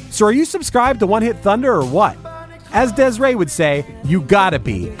 So are you subscribed to One Hit Thunder or what? As Desiree would say, you gotta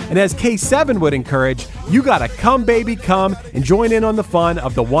be. And as K7 would encourage, you gotta come baby come and join in on the fun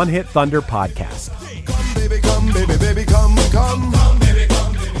of the One Hit Thunder podcast. Come, baby, come, baby, baby, come, come. Come, baby,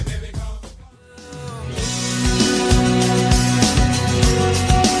 come, baby, baby, come.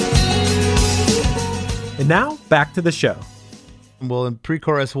 And now, back to the show. Well, in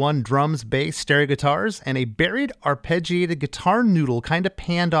pre-chorus 1, drums, bass, stereo guitars, and a buried arpeggiated guitar noodle kind of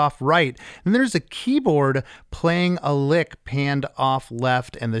panned off right. And there's a keyboard playing a lick panned off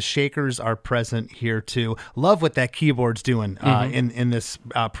left, and the shakers are present here too. Love what that keyboard's doing in this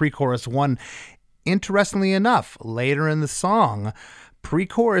pre-chorus 1. Interestingly enough, later in the song,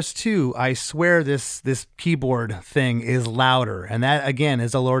 pre-chorus 2, I swear this keyboard thing is louder. And that, again,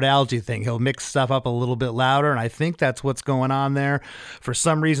 is a Lord Alge thing. He'll mix stuff up a little bit louder, and I think that's what's going on there. For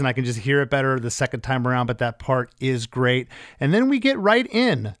some reason, I can just hear it better the second time around, but that part is great. And then we get right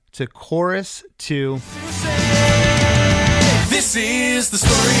in to chorus 2. This is the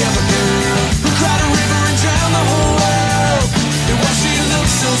story of a girl who cried a river and drowned the whole world. And while she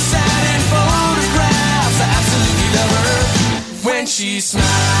looks so sad in photographs, I absolutely love her when she smiles.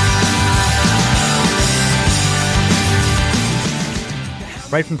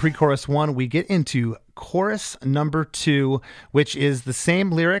 Right from pre-chorus 1, we get into chorus number 2, which is the same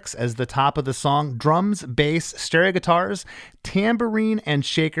lyrics as the top of the song: drums, bass, stereo guitars, tambourine, and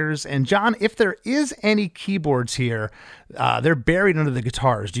shakers. And John, if there is any keyboards here, they're buried under the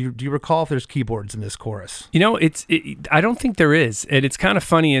guitars. Do you recall if there's keyboards in this chorus? You know, I don't think there is. And it's kind of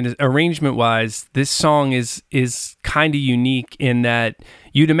funny, and arrangement-wise, this song is kind of unique in that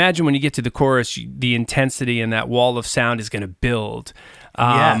you'd imagine when you get to the chorus, the intensity and that wall of sound is going to build.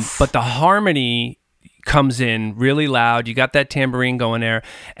 Yes. But the harmony comes in really loud. You got that tambourine going there,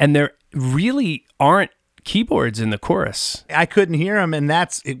 and there really aren't keyboards in the chorus. I couldn't hear them, and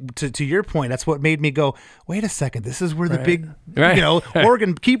that's to your point. That's what made me go, wait a second. This is where the big,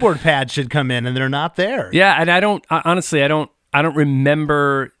 organ keyboard pad should come in, and they're not there. Yeah, and I don't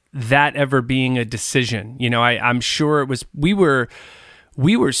remember that ever being a decision. You know, I'm sure it was.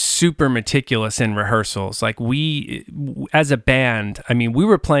 We were super meticulous in rehearsals. Like we, as a band, I mean, we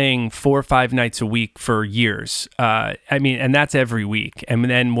were playing 4 or 5 nights a week for years. And that's every week. And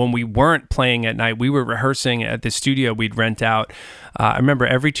then when we weren't playing at night, we were rehearsing at the studio we'd rent out. I remember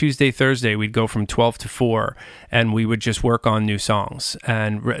every Tuesday, Thursday, we'd go from 12 to 4 and we would just work on new songs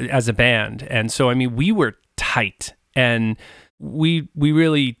and as a band. And so, I mean, we were tight and we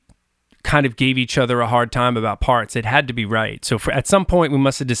really kind of gave each other a hard time about parts. It had to be right. So at some point we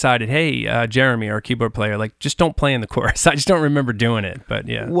must have decided, hey, Jeremy, our keyboard player, like, just don't play in the chorus. I just don't remember doing it, but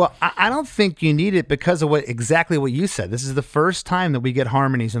yeah. Well, I don't think you need it because of exactly what you said. This is the first time that we get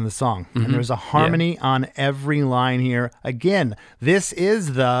harmonies in the song. Mm-hmm. And there's a harmony on every line here. Again, this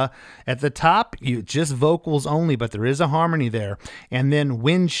is at the top, just vocals only, but there is a harmony there. And then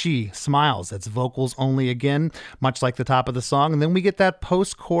when she smiles, that's vocals only again, much like the top of the song. And then we get that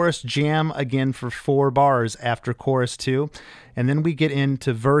post-chorus jam again for 4 bars after chorus 2, and then we get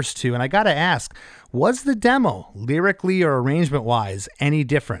into verse 2. And I gotta ask, was the demo lyrically or arrangement wise any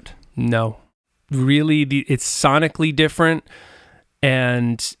different? No, really, it's sonically different.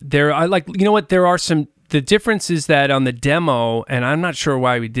 And there are some. The difference is that on the demo, and I'm not sure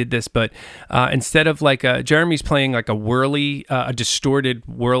why we did this, but instead of Jeremy's playing like a whirly, a distorted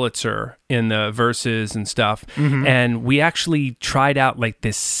Wurlitzer in the verses and stuff, mm-hmm. and we actually tried out like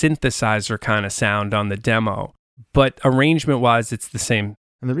this synthesizer kind of sound on the demo, but arrangement-wise, it's the same.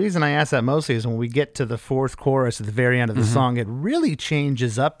 And the reason I ask that mostly is when we get to the 4th chorus at the very end of the mm-hmm. song, it really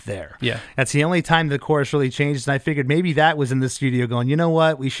changes up there. Yeah. That's the only time the chorus really changes. And I figured maybe that was in the studio going, you know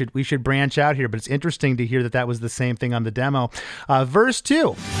what, we should branch out here. But it's interesting to hear that was the same thing on the demo. Verse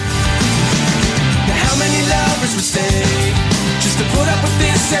 2. How many lovers would stay just to put up with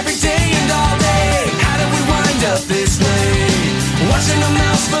this every day and all day? How did we wind up this way? Watching our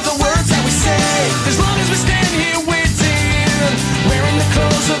mouths for the words that we say. As long as we stand here waiting, wearing the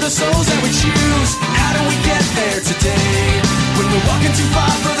clothes of the souls that we choose. How do we get there today when we're walking too far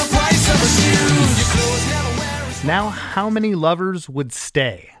for the price of our shoes? Your clothes never wear us. Now, how many lovers would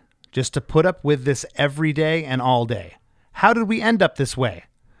stay just to put up with this every day and all day? How did we end up this way?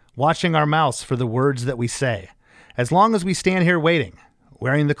 Watching our mouths for the words that we say. As long as we stand here waiting,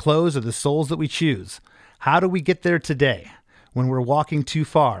 wearing the clothes of the souls that we choose. How do we get there today when we're walking too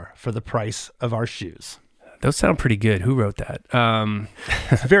far for the price of our shoes? Those sound pretty good. Who wrote that?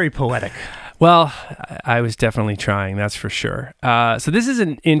 It's very poetic. Well, I was definitely trying, that's for sure. So this is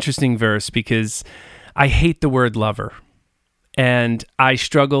an interesting verse because I hate the word lover. And I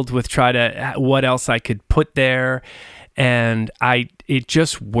struggled with what else I could put there. And it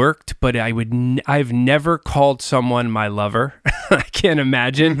just worked, but I've never called someone my lover. I can't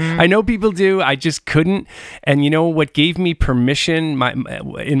imagine. Mm-hmm. I know people do. I just couldn't. And you know what gave me permission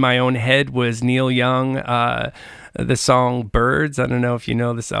in my own head was Neil Young, the song Birds. I don't know if you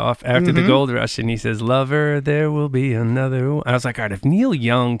know this off after mm-hmm. the Gold Rush, and he says, "Lover, there will be another one." I was like, all right, if Neil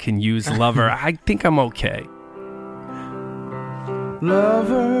Young can use lover, I think I'm okay.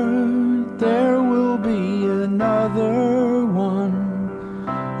 Lover, there will be another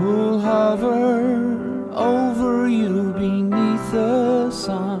one who'll hover over you beneath the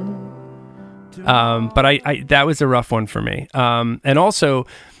sun. But I that was a rough one for me. And also,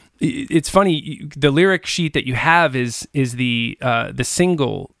 it's funny, the lyric sheet that you have is the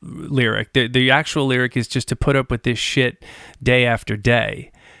single lyric. The actual lyric is just to put up with this shit day after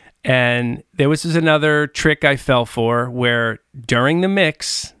day. And there was another trick I fell for where during the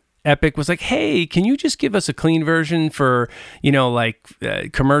mix, Epic was like, hey, can you just give us a clean version for,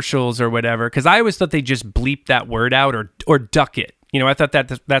 commercials or whatever? Because I always thought they just bleep that word out or duck it. I thought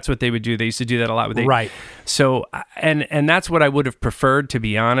that's what they would do. They used to do that a lot. Right. So, and that's what I would have preferred, to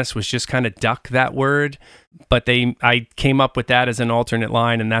be honest, was just kind of duck that word. But I came up with that as an alternate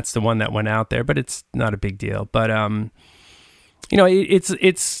line, and that's the one that went out there. But it's not a big deal. But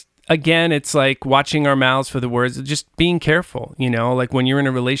it's again, it's like watching our mouths for the words, just being careful, like when you're in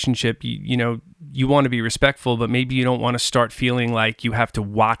a relationship, you want to be respectful, but maybe you don't want to start feeling like you have to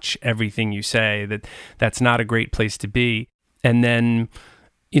watch everything you say. That's not a great place to be. And then,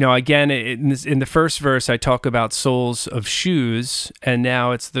 again, in the first verse, I talk about soles of shoes, and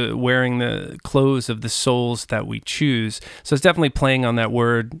now it's the wearing the clothes of the souls that we choose. So it's definitely playing on that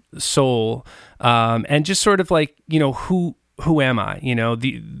word soul, and just sort of like, who am I?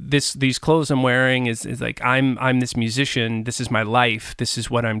 These clothes I'm wearing is like I'm this musician. This is my life. This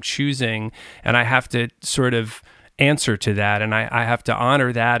is what I'm choosing, and I have to sort of answer to that, and I have to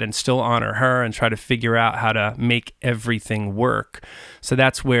honor that and still honor her and try to figure out how to make everything work. So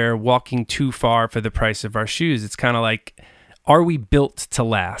that's where walking too far for the price of our shoes. It's kind of like, are we built to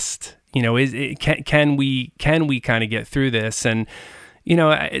last? Can we kind of get through this? And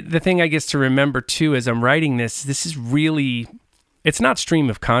the thing I guess to remember too, as I'm writing this is really, it's not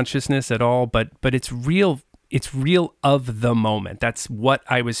stream of consciousness at all, but it's real. It's real of the moment. That's what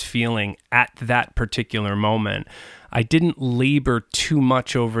I was feeling at that particular moment. I didn't labor too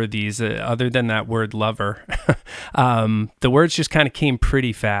much over these, other than that word lover. The words just kind of came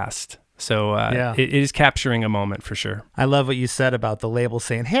pretty fast. So it is capturing a moment for sure. I love what you said about the label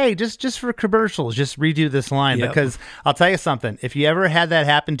saying, hey, just for commercials, just redo this line. Yep. Because I'll tell you something, if you ever had that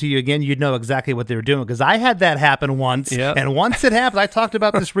happen to you again, you'd know exactly what they were doing. Because I had that happen once. Yep. And once it happened, I talked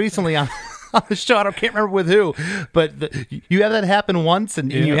about this recently on the show. I can't remember with who, but you have that happen once,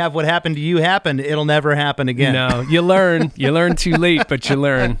 and you have what happened to you happen. It'll never happen again. No, you learn. You learn too late, but you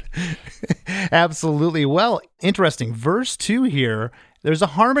learn. Absolutely. Well, interesting. Verse 2 here. There's a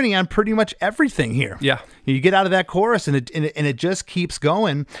harmony on pretty much everything here. Yeah. You get out of that chorus and it just keeps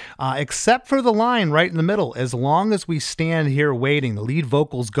going, except for the line right in the middle. As long as we stand here waiting, the lead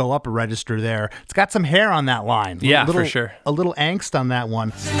vocals go up a register there. It's got some hair on that line. Yeah, for sure. A little angst on that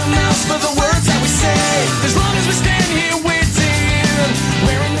one.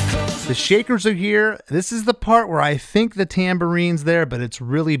 The shakers are here. This is the part where I think the tamborine's there, but it's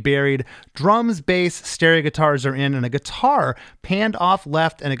really buried. Drums, bass, stereo guitars are in, and a guitar panned off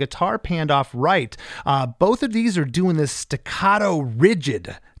left and a guitar panned off right. Both of these are doing this staccato,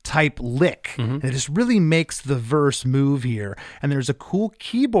 rigid type lick. And it just really makes the verse move here. And there's a cool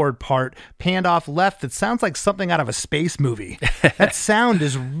keyboard part panned off left that sounds like something out of a space movie. That sound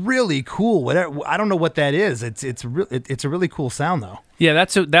is really cool. I don't know what that is. It's a really cool sound though. Yeah,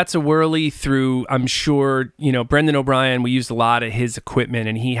 that's a whirly through, I'm sure, Brendan O'Brien, we used a lot of his equipment,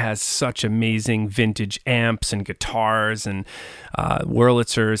 and he has such amazing vintage amps and guitars and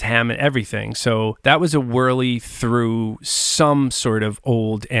Wurlitzers, Hammond, everything. So that was a whirly through some sort of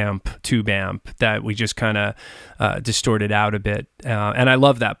old amp, tube amp, that we just kind of distorted out a bit. And I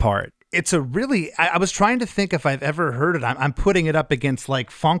love that part. It's a really, I was trying to think if I've ever heard it. I'm putting it up against like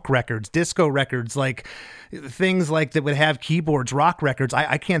funk records, disco records, like things like that would have keyboards, rock records.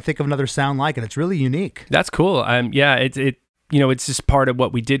 I can't think of another sound like it. It's really unique. That's cool. Yeah, it's just part of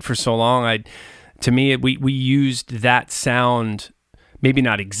what we did for so long. To me, we used that sound, maybe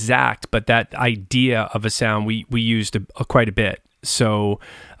not exact, but that idea of a sound we used quite a bit. So,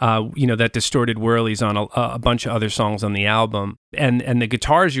 that distorted whirlies on a bunch of other songs on the album. And the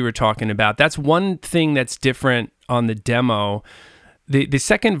guitars you were talking about, that's one thing that's different on the demo. The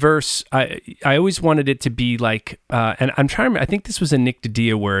second verse, I always wanted it to be like, and I think this was a Nick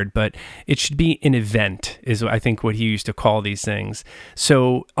DiDia word, but it should be an event, is I think what he used to call these things.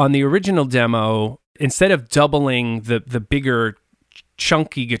 So on the original demo, instead of doubling the bigger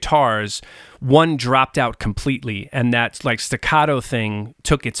chunky guitars, one dropped out completely, and that like staccato thing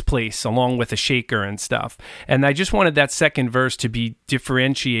took its place along with a shaker and stuff. And I just wanted that second verse to be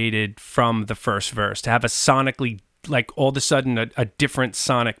differentiated from the first verse, to have a sonically, like all of a sudden a different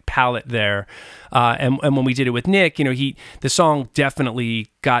sonic palette there. And when we did it with Nick, the song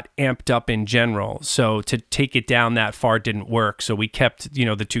definitely got amped up in general. So to take it down that far didn't work. So we kept,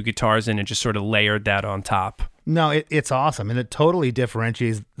 the two guitars in and just sort of layered that on top. No, it's awesome, and it totally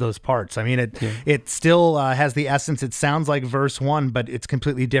differentiates those parts. I mean, it still has the essence. It sounds like verse 1, but it's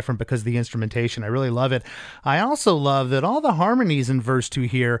completely different because of the instrumentation. I really love it. I also love that all the harmonies in verse 2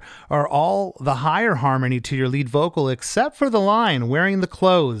 here are all the higher harmony to your lead vocal, except for the line, wearing the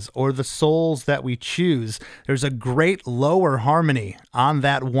clothes or the souls that we choose. There's a great lower harmony on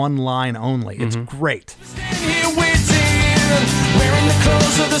that one line only. It's great. Wearing the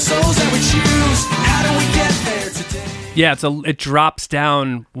clothes of the souls that we choose. How do we get there today? Yeah, it drops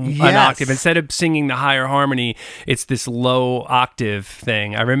down an octave. Instead of singing the higher harmony, it's this low octave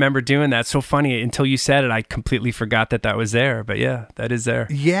thing. I remember doing that. So funny. Until you said it, I completely forgot that was there. But yeah, that is there.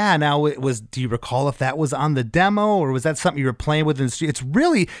 Yeah. Now, do you recall if that was on the demo, or was that something you were playing with in the studio?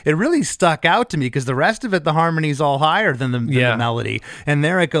 It really stuck out to me because the rest of it, the harmony's all higher than the melody, and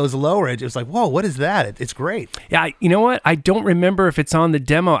there it goes lower. It was like, whoa, what is that? It's great. Yeah, you know what? I don't remember if it's on the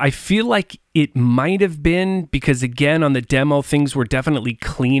demo. I feel like it might have been, because again, on the demo, things were definitely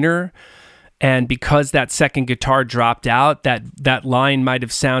cleaner. And because that second guitar dropped out, that line might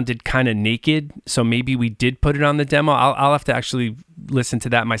have sounded kind of naked. So maybe we did put it on the demo. I'll have to actually listen to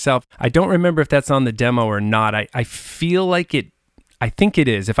that myself. I don't remember if that's on the demo or not. I feel like it. I think it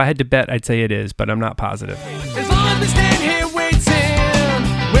is. If I had to bet, I'd say it is, but I'm not positive. As long as we stand here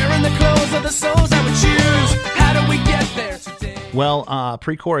waiting, wearing the clothes of the souls I would choose. How do we get there today? Well,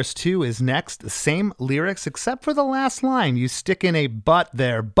 pre-chorus 2 is next. The same lyrics, except for the last line. You stick in a but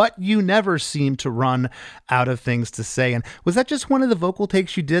there, but you never seem to run out of things to say. And was that just one of the vocal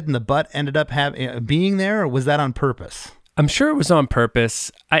takes you did and the but ended up being there, or was that on purpose? I'm sure it was on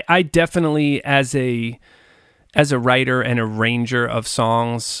purpose. I definitely, as a writer and arranger of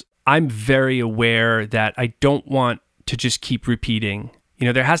songs, I'm very aware that I don't want to just keep repeating. You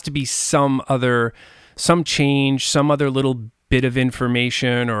know, there has to be some change, some other little bit of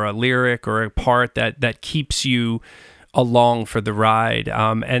information or a lyric or a part that keeps you along for the ride.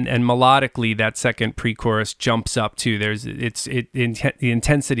 And melodically, that second pre-chorus jumps up too. The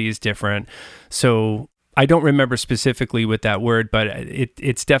intensity is different. So I don't remember specifically with that word, but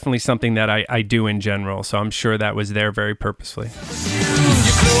it's definitely something that I do in general. So I'm sure that was there very purposefully. Your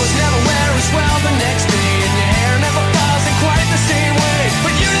clothes never wear as well the next day, and your hair never falls in quite the same way.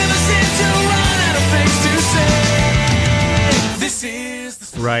 But you never seem to run out of things to say. This is the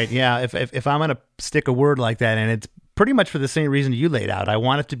story. Right, yeah. If I'm going to stick a word like that, and it's pretty much for the same reason you laid out. I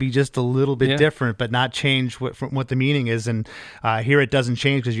want it to be just a little bit different, but not change what the meaning is. And here it doesn't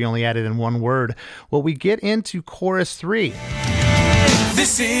change because you only added in one word. Well, we get into chorus 3.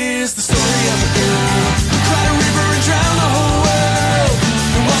 This is the story of a girl who cried a river and drowned the whole world.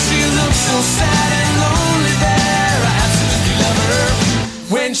 And while she looks so sad and lonely there, I absolutely love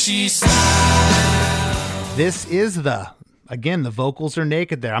her when she smiles. This is Again, the vocals are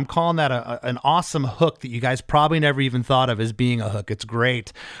naked there. I'm calling that an awesome hook that you guys probably never even thought of as being a hook. It's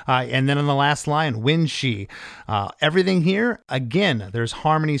great. And then on the last line, when she. Everything here, again, there's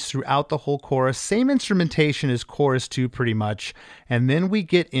harmonies throughout the whole chorus. Same instrumentation as chorus 2 pretty much. And then we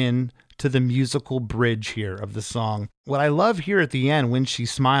get in to the musical bridge here of the song. What I love here at the end, when she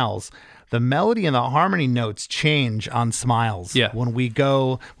smiles, the melody and the harmony notes change on Smiles. Yeah. When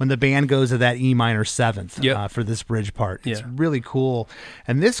the band goes to that E minor 7th for this bridge part. It's really cool.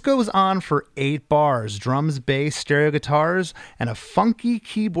 And this goes on for 8 bars, drums, bass, stereo guitars, and a funky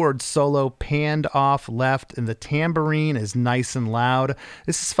keyboard solo panned off left, and the tambourine is nice and loud.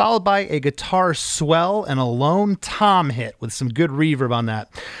 This is followed by a guitar swell and a lone tom hit with some good reverb on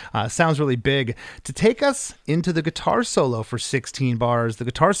that. Sounds really big. To take us into the guitar solo for 16 bars, the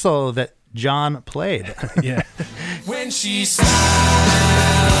guitar solo that John played. Yeah. When she smiles.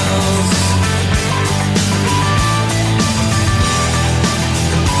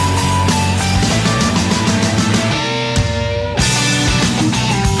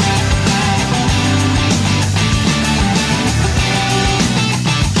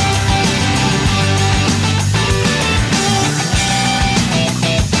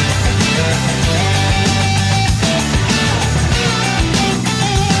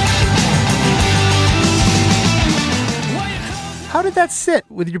 How did that sit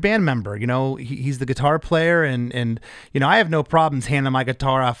with your band member? You know, he's the guitar player, and you know, I have no problems handing my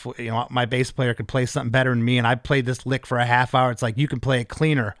guitar off. You know, my bass player could play something better than me, and I played this lick for a half hour. It's like, you can play it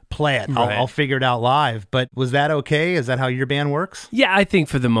cleaner, play it. Right. I'll figure it out live. But was that okay? Is that how your band works? Yeah, I think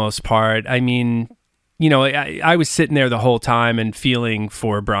for the most part. I mean, you know, I was sitting there the whole time and feeling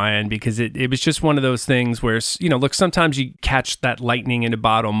for Brian, because it was just one of those things where, you know, look, sometimes you catch that lightning in a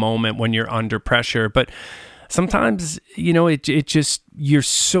bottle moment when you're under pressure, but sometimes, you know, it just, you're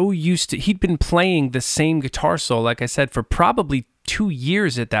so used to, he'd been playing the same guitar solo, like I said, for probably 2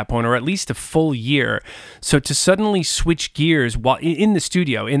 years at that point, or at least a full year. So to suddenly switch gears while in the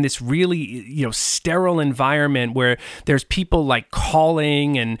studio, in this really, you know, sterile environment where there's people like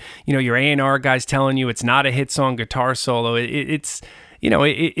calling, and, you know, your A&R guys telling you it's not a hit song guitar solo, it's, you know,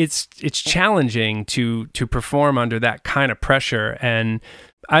 it's challenging to perform under that kind of pressure. And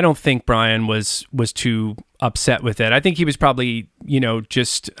I don't think Brian was too upset with it. I think he was probably, you know,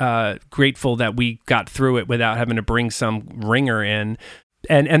 just grateful that we got through it without having to bring some ringer in.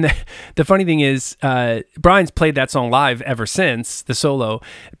 And the funny thing is, Brian's played that song live ever since, the solo,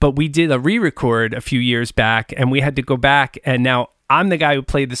 but we did a re-record a few years back, and we had to go back, and now I'm the guy who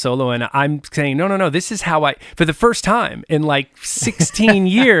played the solo, and I'm saying, no, this is how for the first time in like 16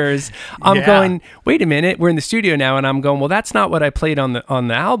 years, I'm going, wait a minute, we're in the studio now, and I'm going, well, that's not what I played on the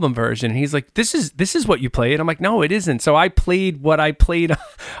album version. And he's like, this is what you played. I'm like, no, it isn't. So I played what I played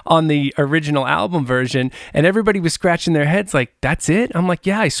on the original album version, and everybody was scratching their heads like, that's it? I'm like,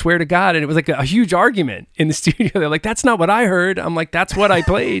 yeah, I swear to God. And it was like a huge argument in the studio. They're like, that's not what I heard. I'm like, that's what I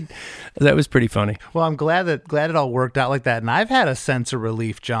played. That was pretty funny. Well, I'm glad it all worked out like that. And I've had a sense of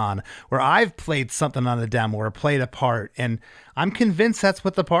relief, John, where I've played something on the demo or played a part, and I'm convinced that's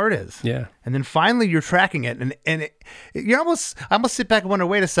what the part is. Yeah. And then finally you're tracking it, and I almost sit back and wonder,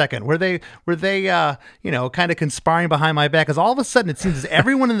 wait a second, were they kind of conspiring behind my back? Because all of a sudden it seems as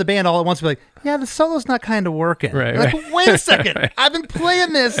everyone in the band all at once be like, yeah, the solo's not kind of working. Right. Like, wait a second, I've been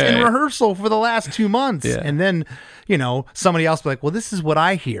playing this in rehearsal for the last 2 months. Yeah. And then, somebody else be like, well, this is what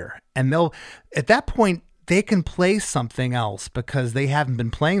I hear. And they'll, at that point, they can play something else because they haven't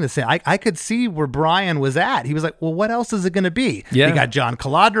been playing the same. I could see where Brian was at. He was like, well, what else is it going to be? Yeah. You got John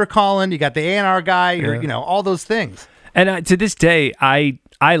Colodner calling, you got the A&R guy, all those things. And to this day, I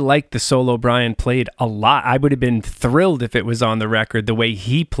like the solo Brian played a lot. I would have been thrilled if it was on the record the way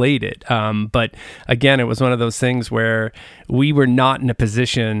he played it. But again, it was one of those things where we were not in a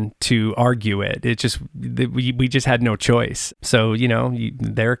position to argue it. We just had no choice. So,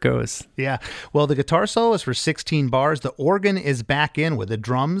 there it goes. Yeah. Well, the guitar solo is for 16 bars. The organ is back in with the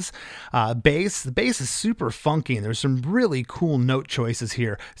drums, bass. The bass is super funky, and there's some really cool note choices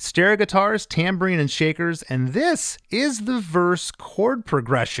here. Stereo guitars, tambourine, and shakers. And this is the verse chord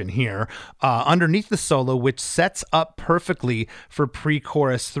progression here underneath the solo, which sets up perfectly for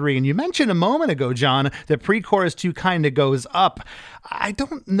pre-chorus 3. And you mentioned a moment ago, John, that pre-chorus 2 kind of goes up. I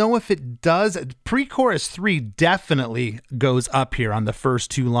don't know if it does. Pre-chorus 3 definitely goes up here on the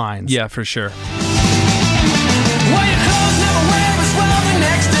first 2 lines. Yeah, for sure. Well, your clothes never wear as well the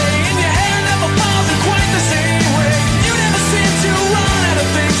next day, and your hair never falls in quite the same way. You never seem to run out of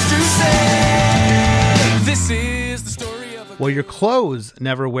things to say. This is the story of a... Well, your clothes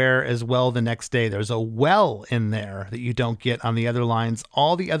never wear as well the next day. There's a well in there that you don't get on the other lines.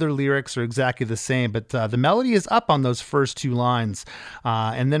 All the other lyrics are exactly the same, but the melody is up on those first 2 lines.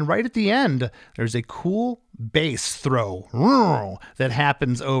 And then right at the end, there's a cool bass throw that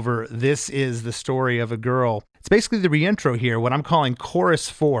happens over "This is the Story of a Girl." It's basically the reintro here, what I'm calling chorus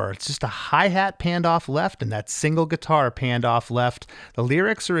 4. It's just a hi-hat panned off left and that single guitar panned off left. The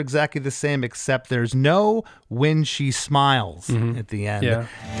lyrics are exactly the same, except there's no "When She Smiles" at the end. Yeah.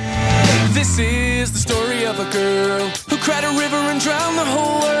 This is the story of a girl who cried a river and drowned the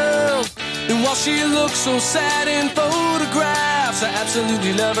whole world. And while she looks so sad in photographs, I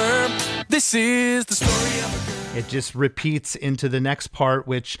absolutely love her. This is the story of a girl. It just repeats into the next part,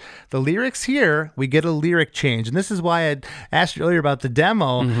 which the lyrics here, we get a lyric change. And this is why I asked you earlier about the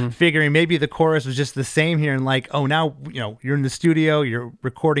demo, figuring maybe the chorus was just the same here. And like, oh, now, you're in the studio, you're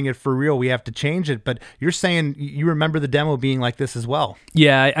recording it for real, we have to change it. But you're saying you remember the demo being like this as well.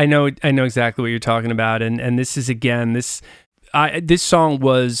 Yeah, I know exactly what you're talking about. And this is, again, this song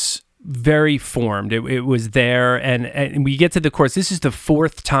was very formed. It was there, and we get to the chorus. This is the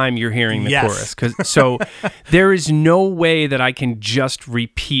 4th time you're hearing the chorus, so there is no way that I can just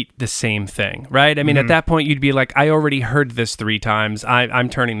repeat the same thing, right? I mean, at that point, you'd be like, I already heard this 3 times. I'm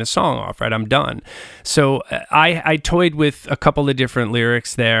turning the song off, right? I'm done. So I toyed with a couple of different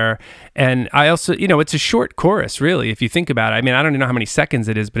lyrics there, and I also, it's a short chorus, really, if you think about it. I mean, I don't even know how many seconds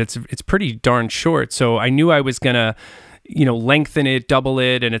it is, but it's pretty darn short. So I knew I was gonna lengthen it, double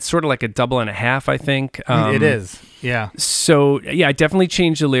it, and it's sort of like a double and a half, I think. It is, yeah. So, yeah, I definitely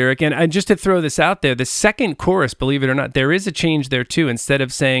changed the lyric. And just to throw this out there, the second chorus, believe it or not, there is a change there, too. Instead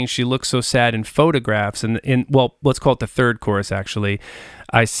of saying she looks so sad in photographs, well, let's call it the third chorus, actually,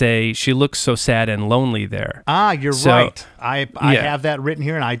 I say she looks so sad and lonely there. You're right. I have that written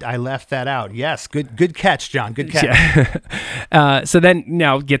here, and I left that out. Yes, good catch, John. Good catch. Yeah. So then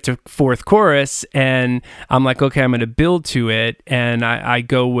now get to 4th chorus, and I'm like, okay, I'm going to build to it, and I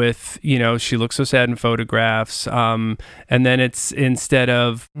go with, she looks so sad in photographs, and then it's instead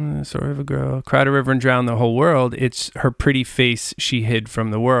of story of a girl, cried a river and drowned the whole world, it's her pretty face she hid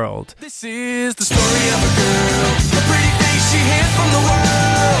from the world. This is the story of a girl, the pretty face she hid from the world.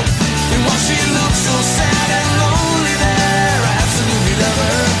 And while she looks so sad and lonely there, I absolutely love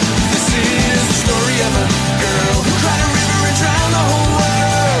her. This is the story of a girl who cried a river and drowned the whole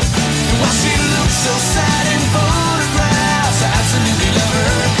world. And while she looks so sad in photographs, I absolutely love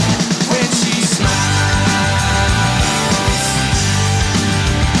her. When she smiles,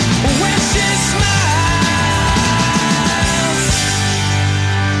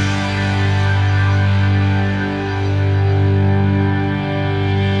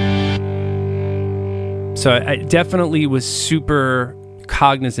 So I definitely was super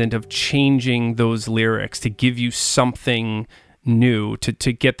cognizant of changing those lyrics to give you something new,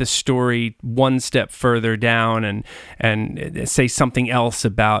 to get the story one step further down and say something else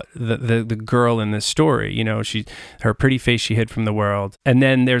about the girl in the story. You know, her pretty face she hid from the world. And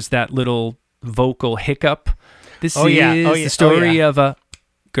then there's that little vocal hiccup. This is the story of a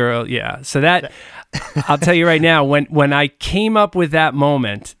girl. Yeah. So that I'll tell you right now, when I came up with that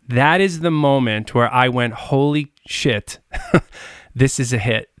moment, that is the moment where I went, holy shit, this is a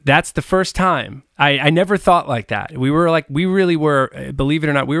hit. That's the first time. I never thought like that. We really were, believe it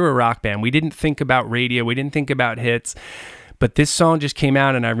or not, we were a rock band. We didn't think about radio. We didn't think about hits. But this song just came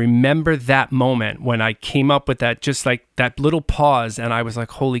out, and I remember that moment when I came up with that, just like that little pause, and I was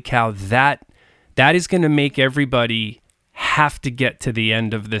like, holy cow, that is going to make everybody have to get to the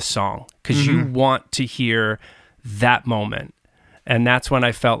end of this song, because you want to hear that moment. And that's when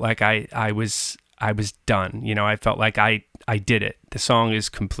I felt like I was done. You know, I felt like I did it. The song is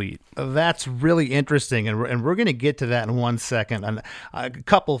complete. That's really interesting, and we're going to get to that in 1 second. And a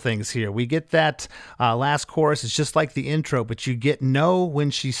couple things here. We get that last chorus is just like the intro, but you get "Know When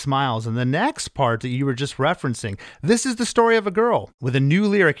She Smiles." And the next part that you were just referencing, this is the story of a girl with a new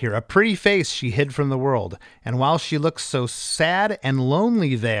lyric here, a pretty face she hid from the world. And while she looks so sad and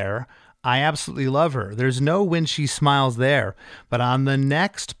lonely there, I absolutely love her. There's no when she smiles there. But on the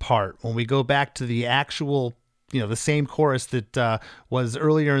next part, when we go back to the actual, the same chorus that was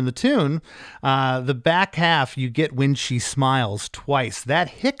earlier in the tune, the back half, you get when she smiles twice. That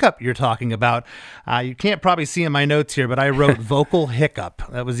hiccup you're talking about, you can't probably see in my notes here, but I wrote vocal hiccup.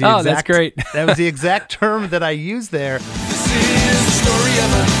 That was the that's great. That was the exact term that I used there. This is the story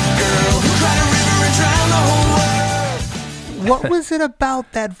of a girl who cried a river and drowned the whole world. What was it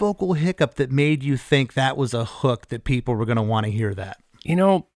about that vocal hiccup that made you think that was a hook, that people were going to want to hear that?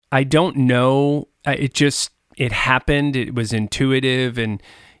 I don't know. It happened. It was intuitive, and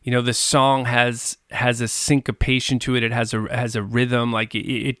the song has a syncopation to it. It has a rhythm. Like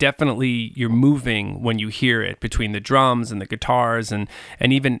it definitely, you're moving when you hear it between the drums and the guitars and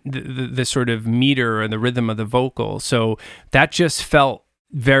even the sort of meter and the rhythm of the vocal. So that just felt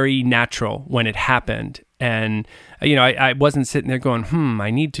very natural when it happened. And I wasn't sitting there going,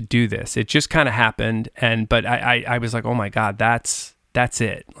 I need to do this. It just kind of happened. But I was like, oh my God, that's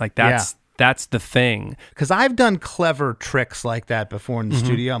it. Like that's the thing. Because I've done clever tricks like that before in the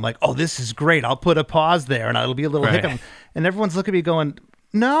studio. I'm like, oh, this is great. I'll put a pause there and it'll be a little hiccup. And everyone's looking at me going,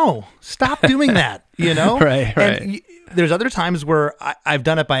 no, stop doing that, Right. And there's other times where I've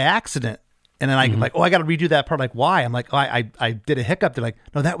done it by accident. And then I'm like, oh, I got to redo that part. Like, why? I'm like, oh, I did a hiccup. They're like,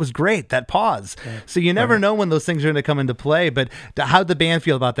 no, that was great, that pause. Yeah. So you never know when those things are going to come into play. But how did the band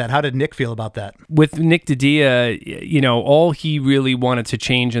feel about that? How did Nick feel about that? With Nick Didia, all he really wanted to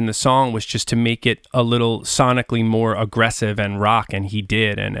change in the song was just to make it a little sonically more aggressive and rock, and he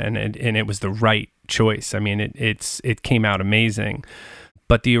did, and it was the right choice. I mean, it came out amazing.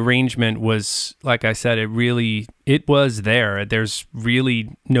 But the arrangement was, like I said, it was there. There's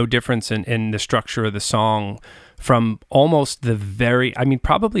really no difference in the structure of the song from almost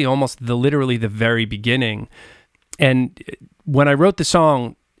probably almost literally the very beginning. And when I wrote the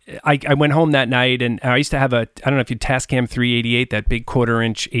song, I went home that night, and I used to have I don't know if you Tascam 388, that big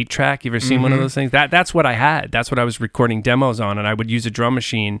 1/4-inch 8-track. You ever seen one of those things? That's what I had. That's what I was recording demos on, and I would use a drum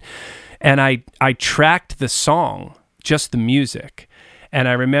machine. And I tracked the song, just the music. And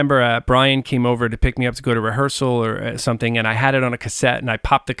I remember Brian came over to pick me up to go to rehearsal or something, and I had it on a cassette, and I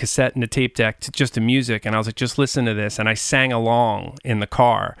popped the cassette in the tape deck to just the music, and I was like, just listen to this. And I sang along in the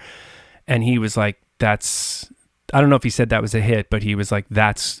car, and he was like, I don't know if he said that was a hit, but he was like,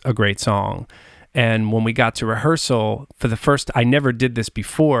 that's a great song. And when we got to rehearsal, I never did this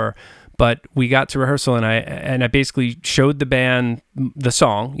before, but we got to rehearsal, and I basically showed the band the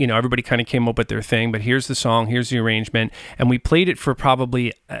song. Everybody kind of came up with their thing, but here's the song, here's the arrangement, and we played it for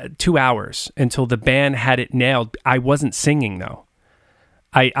probably 2 hours until the band had it nailed. I wasn't singing though.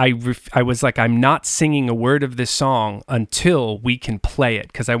 I was like, I'm not singing a word of this song until we can play it,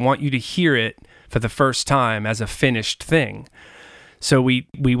 because I want you to hear it for the first time as a finished thing. So we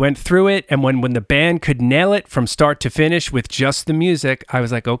went through it, and when the band could nail it from start to finish with just the music, I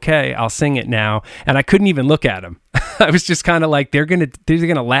was like, okay, I'll sing it now. And I couldn't even look at them. I was just kind of like, they're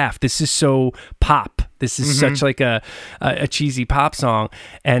gonna laugh. This is so pop. This is such like a cheesy pop song.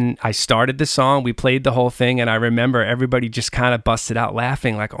 And I started the song, we played the whole thing, and I remember everybody just kind of busted out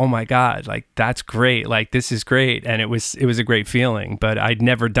laughing, like, oh my God, like that's great, like this is great. And it was a great feeling, but I'd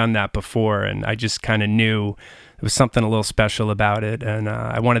never done that before, and I just kind of knew there was something a little special about it, and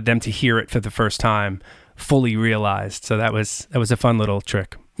I wanted them to hear it for the first time, fully realized. So that was a fun little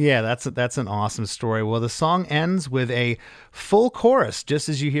trick. Yeah, that's an awesome story. Well, the song ends with a full chorus, just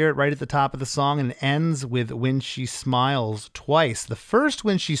as you hear it right at the top of the song, and ends with When She Smiles twice. The first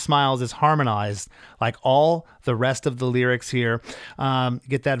When She Smiles is harmonized like all the rest of the lyrics here.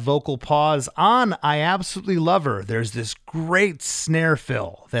 Get that vocal pause on I Absolutely Love Her. There's this great snare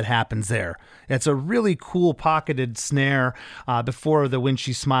fill that happens there. It's a really cool pocketed snare before the When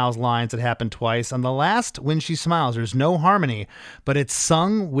She Smiles lines that happen twice. On the last When She Smiles, there's no harmony, but it's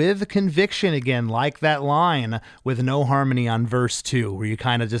sung with conviction again, like that line with no harmony on verse 2, where you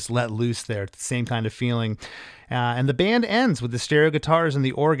kind of just let loose there. It's the same kind of feeling. And the band ends with the stereo guitars and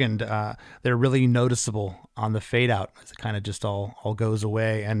the organ. They're really noticeable on the fade out as it kind of just all goes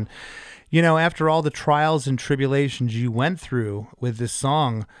away. And, you know, after all the trials and tribulations you went through with this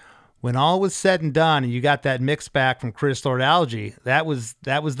song, when all was said and done and you got that mix back from Chris Lord-Alge, that was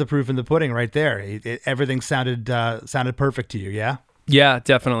the proof in the pudding right there. Everything sounded perfect to you, yeah? Yeah,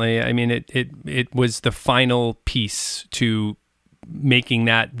 definitely. I mean, it was the final piece to making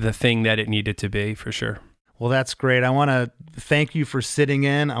that the thing that it needed to be, for sure. Well, that's great. I want to thank you for sitting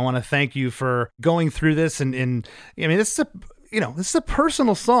in. I want to thank you for going through this. And I mean, this is a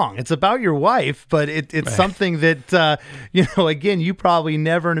personal song. It's about your wife, but it's right. Something that, again, you probably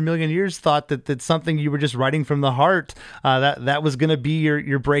never in a million years thought that something you were just writing from the heart, that was going to be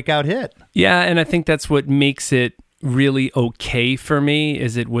your breakout hit. Yeah, and I think that's what makes it really okay for me,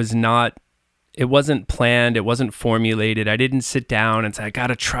 is it wasn't planned, it wasn't formulated. I didn't sit down and say, I got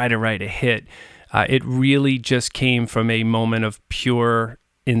to try to write a hit. It really just came from a moment of pure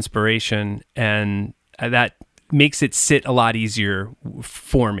inspiration, and that makes it sit a lot easier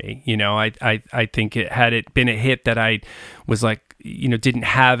for me. You know, I think had it been a hit that I was like, didn't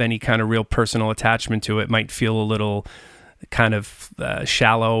have any kind of real personal attachment to, it might feel a little kind of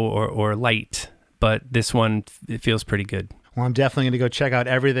shallow or light. But this one, it feels pretty good. Well, I'm definitely going to go check out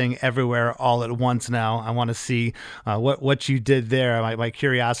Everything Everywhere All at Once now. I want to see what you did there. My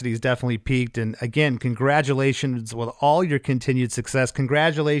curiosity is definitely piqued. And again, congratulations with all your continued success.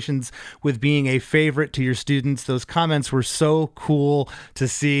 Congratulations with being a favorite to your students. Those comments were so cool to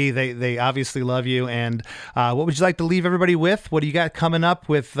see. They obviously love you. And what would you like to leave everybody with? What do you got coming up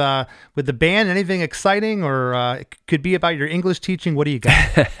with the band? Anything exciting, or it could be about your English teaching? What do you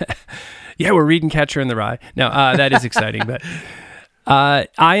got? Yeah, we're reading Catcher in the Rye. No, that is exciting. But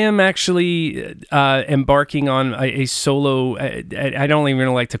I am actually embarking on a solo. I don't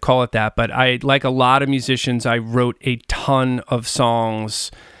even like to call it that, but like a lot of musicians, I wrote a ton of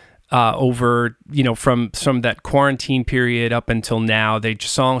songs over, from that quarantine period up until now.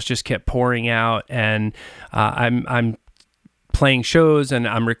 Songs just kept pouring out, and I'm playing shows and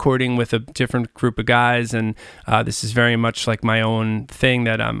I'm recording with a different group of guys, and this is very much like my own thing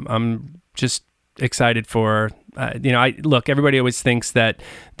that I'm just excited for. Look, everybody always thinks that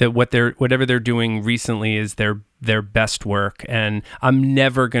whatever they're doing recently is their best work, and I'm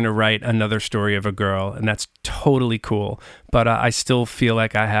never going to write another story of a girl, and that's totally cool. But I still feel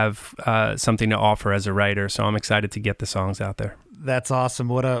like I have something to offer as a writer, so I'm excited to get the songs out there. That's awesome.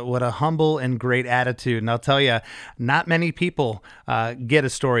 What a humble and great attitude. And I'll tell you, not many people get a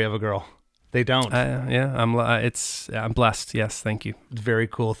story of a girl. They don't. Yeah, I'm blessed. Yes, thank you. Very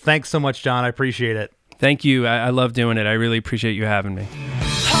cool. Thanks so much, John. I appreciate it. Thank you. I love doing it. I really appreciate you having me.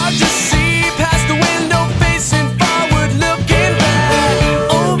 Hard to see past the window, facing forward, looking back.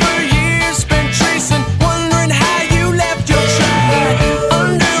 Over years spent tracing, wondering how you left your track.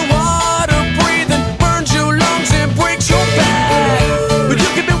 Underwater breathing, burns your lungs and breaks your back. But you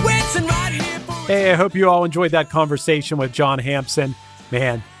could be waiting right here for... Hey, I hope you all enjoyed that conversation with John Hampson.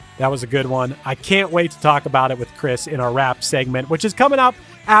 Man, that was a good one. I can't wait to talk about it with Chris in our rap segment, which is coming up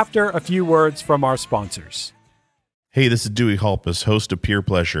after a few words from our sponsors. Hey, this is Dewey Halpus, host of Peer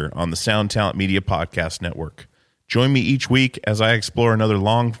Pleasure on the Sound Talent Media Podcast Network. Join me each week as I explore another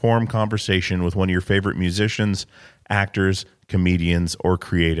long-form conversation with one of your favorite musicians, actors, comedians, or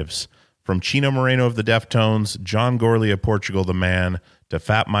creatives. From Chino Moreno of the Deftones, John Gorley of Portugal the Man, to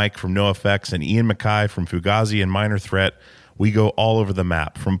Fat Mike from NoFX and Ian MacKaye from Fugazi and Minor Threat, we go all over the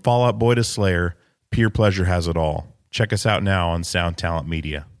map. From Fall Out Boy to Slayer, Peer Pleasure has it all. Check us out now on Sound Talent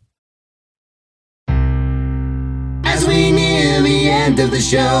Media. As we near the end of the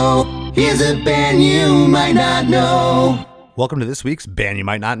show, here's a band you might not know. Welcome to this week's Band You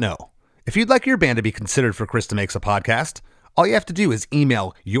Might Not Know. If you'd like your band to be considered for Krista Makes a Podcast, all you have to do is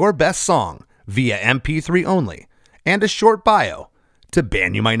email your best song via MP3 only and a short bio to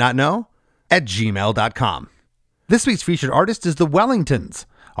bandyoumightnotknow@gmail.com. This week's featured artist is the Wellingtons,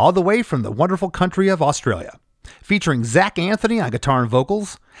 all the way from the wonderful country of Australia. Featuring Zach Anthony on guitar and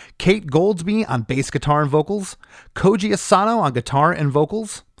vocals, Kate Goldsby on bass guitar and vocals, Koji Asano on guitar and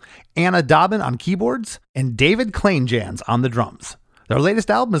vocals, Anna Dobbin on keyboards, and David Kleinjans on the drums. Their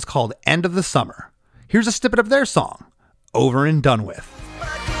latest album is called End of the Summer. Here's a snippet of their song, Over and Done With.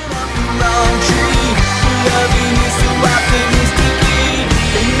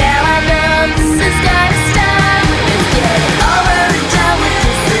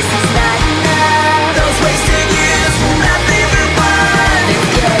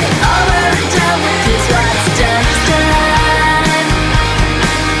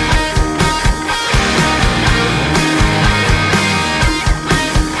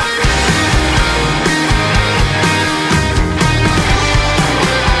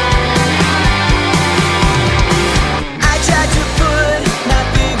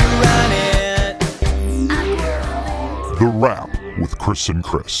 The Wrap with Chris and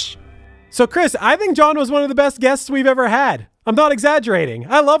Chris. So, Chris, I think John was one of the best guests we've ever had. I'm not exaggerating.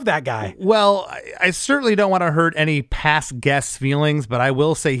 I love that guy. Well, I certainly don't want to hurt any past guests' feelings, but I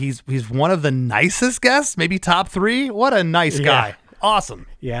will say he's one of the nicest guests, maybe top 3. What a nice guy. Awesome.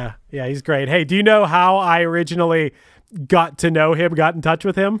 Yeah, he's great. Hey, do you know how I originally got to know him, got in touch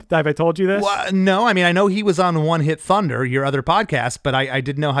with him? Have I told you this? Well, no, I mean, I know he was on One Hit Thunder, your other podcast, but I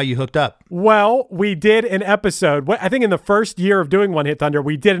didn't know how you hooked up. Well, we did an episode, I think in the first year of doing One Hit Thunder,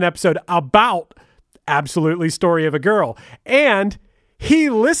 we did an episode about Absolutely Story of a Girl. And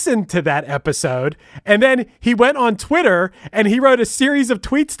he listened to that episode, and then he went on Twitter and he wrote a series of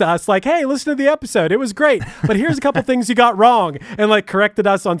tweets to us like, hey, listen to the episode. It was great, but here's a couple things you got wrong, and like corrected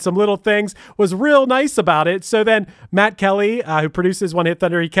us on some little things, was real nice about it. So then Matt Kelly, who produces One Hit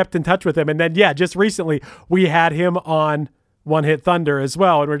Thunder, he kept in touch with him. And then, just recently we had him on One Hit Thunder as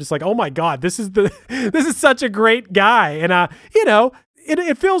well. And we're just like, oh my God, this is such a great guy. And,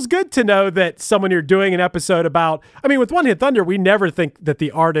 it feels good to know that someone you're doing an episode about. I mean, with One Hit Thunder, we never think that the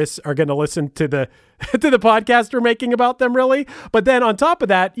artists are going to listen to the podcast we're making about them, really. But then on top of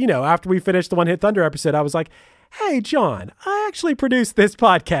that, after we finished the One Hit Thunder episode, I was like, hey, John, I actually produced this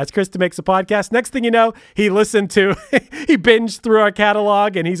podcast. Krista Makes a Podcast. Next thing you know, he binged through our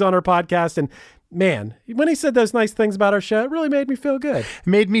catalog and he's on our podcast. And man, when he said those nice things about our show, it really made me feel good. It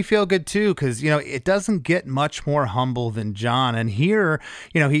made me feel good too, because, it doesn't get much more humble than John. And here,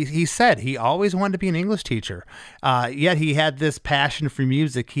 he said he always wanted to be an English teacher. Yet he had this passion for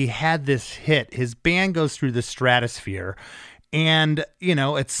music. He had this hit. His band goes through the stratosphere. And,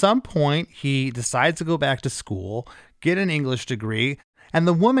 at some point, he decides to go back to school, get an English degree. And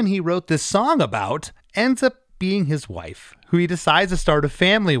the woman he wrote this song about ends up being his wife, who he decides to start a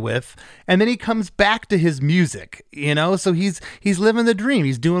family with, and then he comes back to his music, so he's living the dream.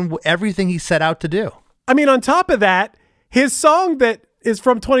 He's doing everything he set out to do. I mean, on top of that, his song that is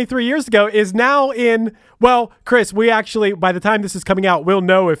from 23 years ago is now Chris, we actually, by the time this is coming out, we'll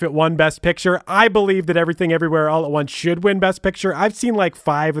know if it won Best Picture. I believe that Everything Everywhere All at Once should win Best Picture. I've seen like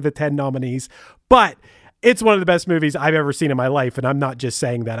 5 of the 10 nominees, but it's one of the best movies I've ever seen in my life, and I'm not just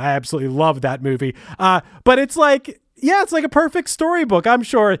saying that. I absolutely love that movie. But it's like, it's like a perfect storybook. I'm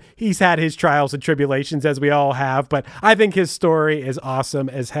sure he's had his trials and tribulations, as we all have, but I think his story is awesome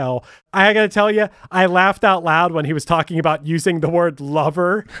as hell. I got to tell you, I laughed out loud when he was talking about using the word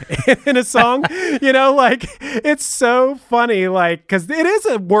lover in a song. It's so funny, because it is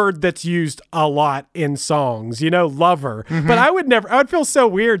a word that's used a lot in songs, lover. Mm-hmm. But I would feel so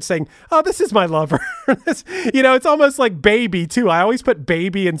weird saying, oh, this is my lover. It's almost like baby too. I always put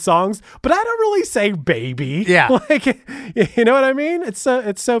baby in songs, but I don't really say baby. Yeah. You know what I mean? It's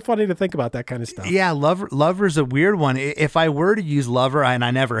so funny to think about that kind of stuff. Yeah. Lover's a weird one. If I were to use lover, and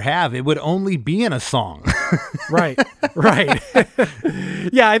I never have, it would only be in a song. Right.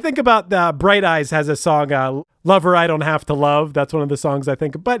 Yeah, I think about Bright Eyes has a song, Lover I Don't Have to Love. That's one of the songs I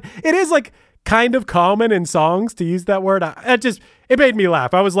think of. But it is like kind of common in songs to use that word. It made me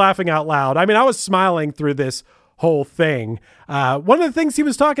laugh. I was laughing out loud. I mean, I was smiling through this whole thing. One of the things he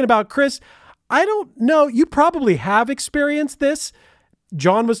was talking about, Chris, I don't know, you probably have experienced this.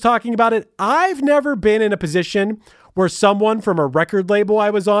 John was talking about it. I've never been in a position where someone from a record label I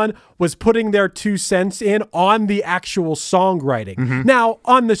was on was putting their 2 cents in on the actual songwriting. Mm-hmm. Now,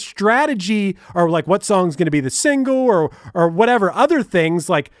 on the strategy or like what song's going to be the single or whatever other things,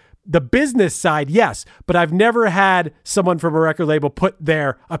 like the business side, yes, but I've never had someone from a record label put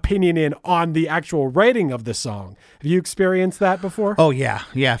their opinion in on the actual writing of the song. Have you experienced that before? Oh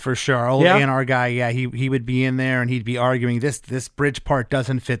yeah, for sure. Old A&R guy, he would be in there and he'd be arguing this bridge part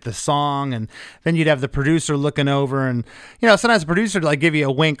doesn't fit the song, and then you'd have the producer looking over, and sometimes the producer would like give you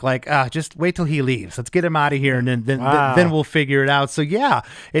a wink, like just wait till he leaves, let's get him out of here, and then we'll figure it out. So yeah,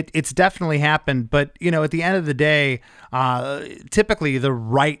 it's definitely happened, but at the end of the day, typically the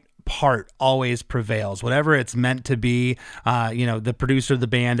right part always prevails. Whatever it's meant to be, the producer of the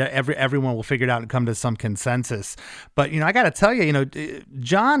band, everyone will figure it out and come to some consensus. But, I got to tell you,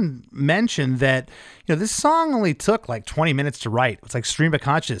 John mentioned that, this song only took like 20 minutes to write. It's like stream of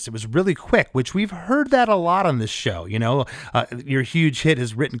consciousness. It was really quick, which we've heard that a lot on this show. Your huge hit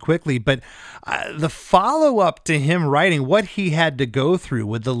is written quickly, but the follow-up to him writing what he had to go through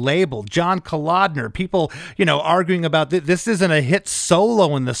with the label, John Kolodner, people, arguing about this isn't a hit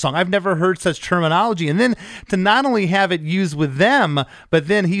solo in the song. I've never heard such terminology. And then to not only have it used with them, but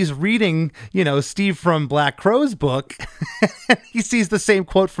then he's reading, Steve from Black Crow's book. He sees the same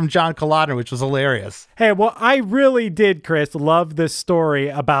quote from John Kolodner, which was hilarious. Hey, well, I really did, Chris, love this story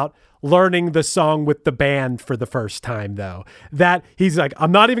about learning the song with the band for the first time, though. That he's like,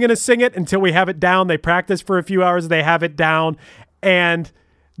 I'm not even going to sing it until we have it down. They practice for a few hours. They have it down. And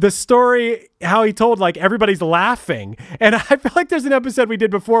the story, how he told, like, everybody's laughing. And I feel like there's an episode we did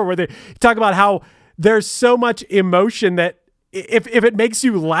before where they talk about how there's so much emotion that if it makes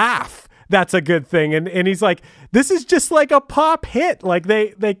you laugh, that's a good thing. And he's like, this is just like a pop hit. Like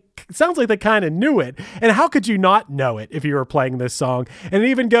they sounds like they kind of knew it. And how could you not know it if you were playing this song? And it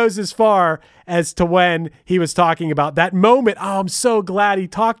even goes as far as to when he was talking about that moment. Oh, I'm so glad he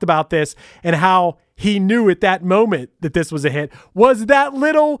talked about this and how he knew at that moment that this was a hit. Was that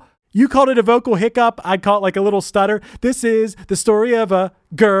little, you called it a vocal hiccup, I'd call it like a little stutter. This is the story of a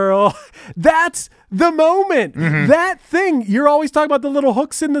girl. That's the moment. Mm-hmm. That thing. You're always talking about the little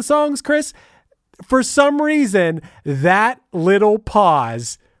hooks in the songs, Chris. For some reason, that little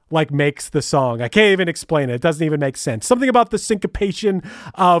pause makes the song. I can't even explain it. It doesn't even make sense. Something about the syncopation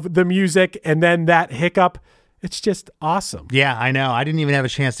of the music and then that hiccup. It's just awesome. Yeah, I know. I didn't even have a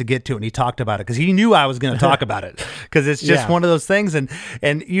chance to get to it, and he talked about it because he knew I was going to talk about it because it's just one of those things, and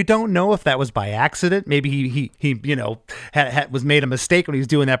you don't know if that was by accident. Maybe he was made a mistake when he was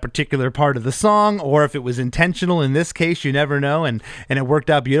doing that particular part of the song, or if it was intentional. In this case, you never know, and it worked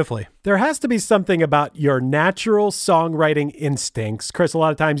out beautifully. There has to be something about your natural songwriting instincts. Chris, a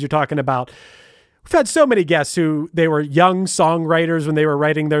lot of times you're talking about, we've had so many guests who they were young songwriters when they were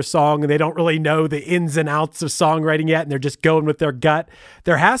writing their song and they don't really know the ins and outs of songwriting yet and they're just going with their gut.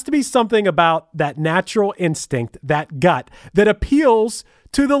 There has to be something about that natural instinct, that gut, that appeals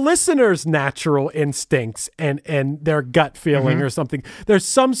to the listener's natural instincts and their gut feeling or something. There's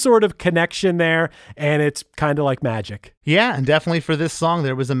some sort of connection there, and it's kind of like magic. Yeah, and definitely for this song,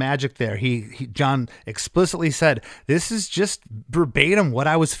 there was a magic there. John explicitly said, this is just verbatim what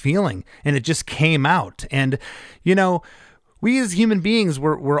I was feeling, and it just came out. And, we as human beings,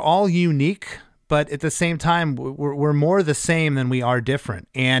 we're all unique, but at the same time, we're more the same than we are different.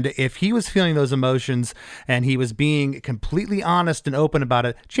 And if he was feeling those emotions and he was being completely honest and open about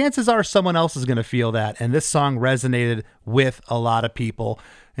it, chances are someone else is going to feel that. And this song resonated with a lot of people.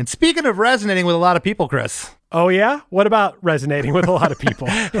 And speaking of resonating with a lot of people, Chris. Oh, yeah? What about resonating with a lot of people?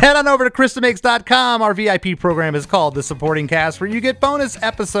 Head on over to ChrisDeMakes.com. Our VIP program is called The Supporting Cast, where you get bonus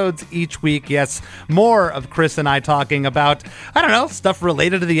episodes each week. Yes, more of Chris and I talking about, stuff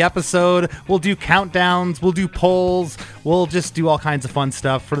related to the episode. We'll do countdowns. We'll do polls. We'll just do all kinds of fun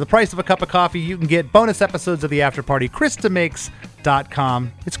stuff. For the price of a cup of coffee, you can get bonus episodes of the After Party.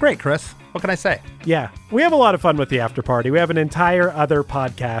 ChrisDeMakes.com. It's great, Chris. What can I say? Yeah, we have a lot of fun with the After Party. We have an entire other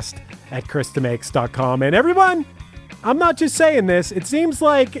podcast at ChrisDeMakes.com. And everyone, I'm not just saying this, it seems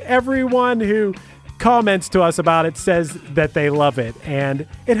like everyone who comments to us about it says that they love it. And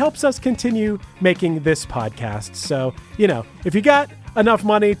it helps us continue making this podcast. So, if you got enough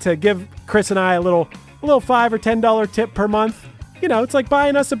money to give Chris and I a little $5 or $10 tip per month, it's like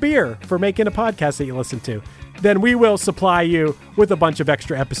buying us a beer for making a podcast that you listen to. Then we will supply you with a bunch of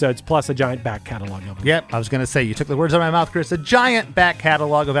extra episodes plus a giant back catalog of them. Yep, I was going to say, you took the words out of my mouth, Chris. A giant back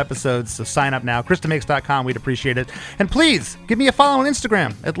catalog of episodes. So sign up now. ChrisDeMakes.com. We'd appreciate it. And please give me a follow on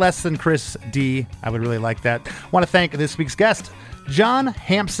Instagram at @LessThanChrisD. I would really like that. I want to thank this week's guest, John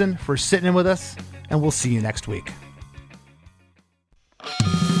Hampson, for sitting in with us. And we'll see you next week.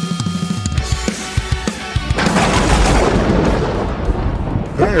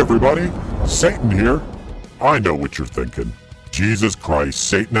 Hey, everybody. Satan here. I know what you're thinking. Jesus Christ,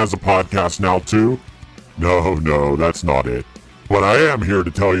 Satan has a podcast now too? No, that's not it. But I am here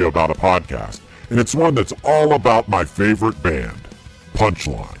to tell you about a podcast, and it's one that's all about my favorite band,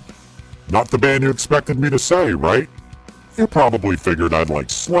 Punchline. Not the band you expected me to say, right? You probably figured I'd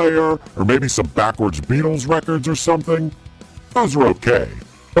like Slayer, or maybe some backwards Beatles records or something. Those are okay.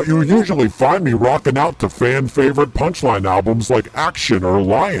 But you usually find me rocking out to fan-favorite Punchline albums like Action or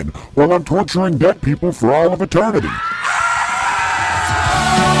Lion while I'm torturing dead people for all of eternity.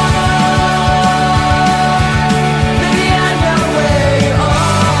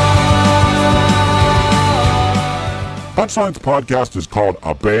 Punchline's podcast is called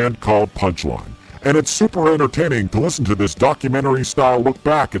A Band Called Punchline, and it's super entertaining to listen to this documentary-style look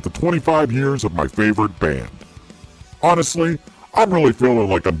back at the 25 years of my favorite band. Honestly, I'm really feeling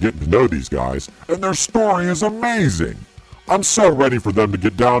like I'm getting to know these guys, and their story is amazing. I'm so ready for them to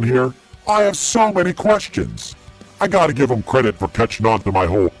get down here. I have so many questions. I gotta give them credit for catching on to my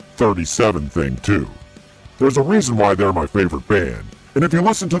whole 37 thing, too. There's a reason why they're my favorite band, and if you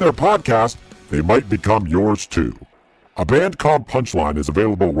listen to their podcast, they might become yours, too. A Band Called Punchline is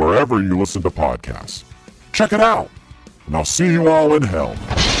available wherever you listen to podcasts. Check it out, and I'll see you all in hell.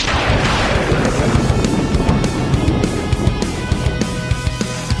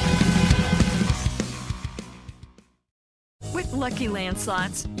 With Lucky Land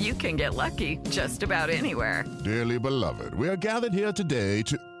Slots, you can get lucky just about anywhere. Dearly beloved, we are gathered here today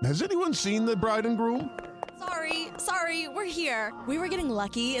to... Has anyone seen the bride and groom? Sorry, we're here. We were getting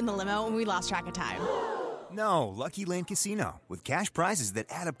lucky in the limo and we lost track of time. No, Lucky Land Casino, with cash prizes that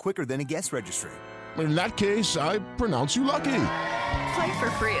add up quicker than a guest registry. In that case, I pronounce you lucky. Play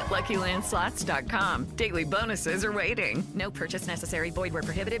for free at LuckyLandSlots.com. Daily bonuses are waiting. No purchase necessary. Void where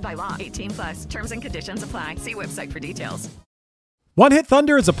prohibited by law. 18+. Terms and conditions apply. See website for details. One Hit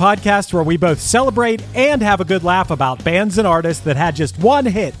Thunder is a podcast where we both celebrate and have a good laugh about bands and artists that had just one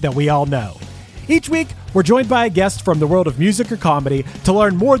hit that we all know. Each week, we're joined by a guest from the world of music or comedy to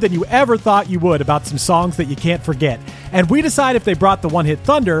learn more than you ever thought you would about some songs that you can't forget. And we decide if they brought the One Hit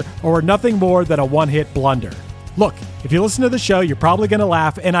Thunder or were nothing more than a one-hit blunder. Look, if you listen to the show, you're probably going to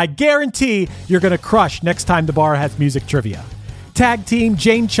laugh, and I guarantee you're going to crush next time the bar has music trivia. Tag Team,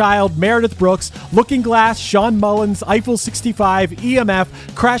 Jane Child, Meredith Brooks, Looking Glass, Sean Mullins, Eiffel 65,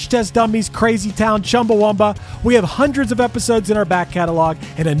 EMF, Crash Test Dummies, Crazy Town, Chumbawamba. We have hundreds of episodes in our back catalog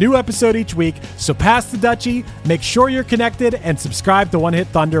and a new episode each week, so pass the Dutchie, make sure you're connected, and subscribe to One Hit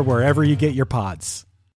Thunder wherever you get your pods.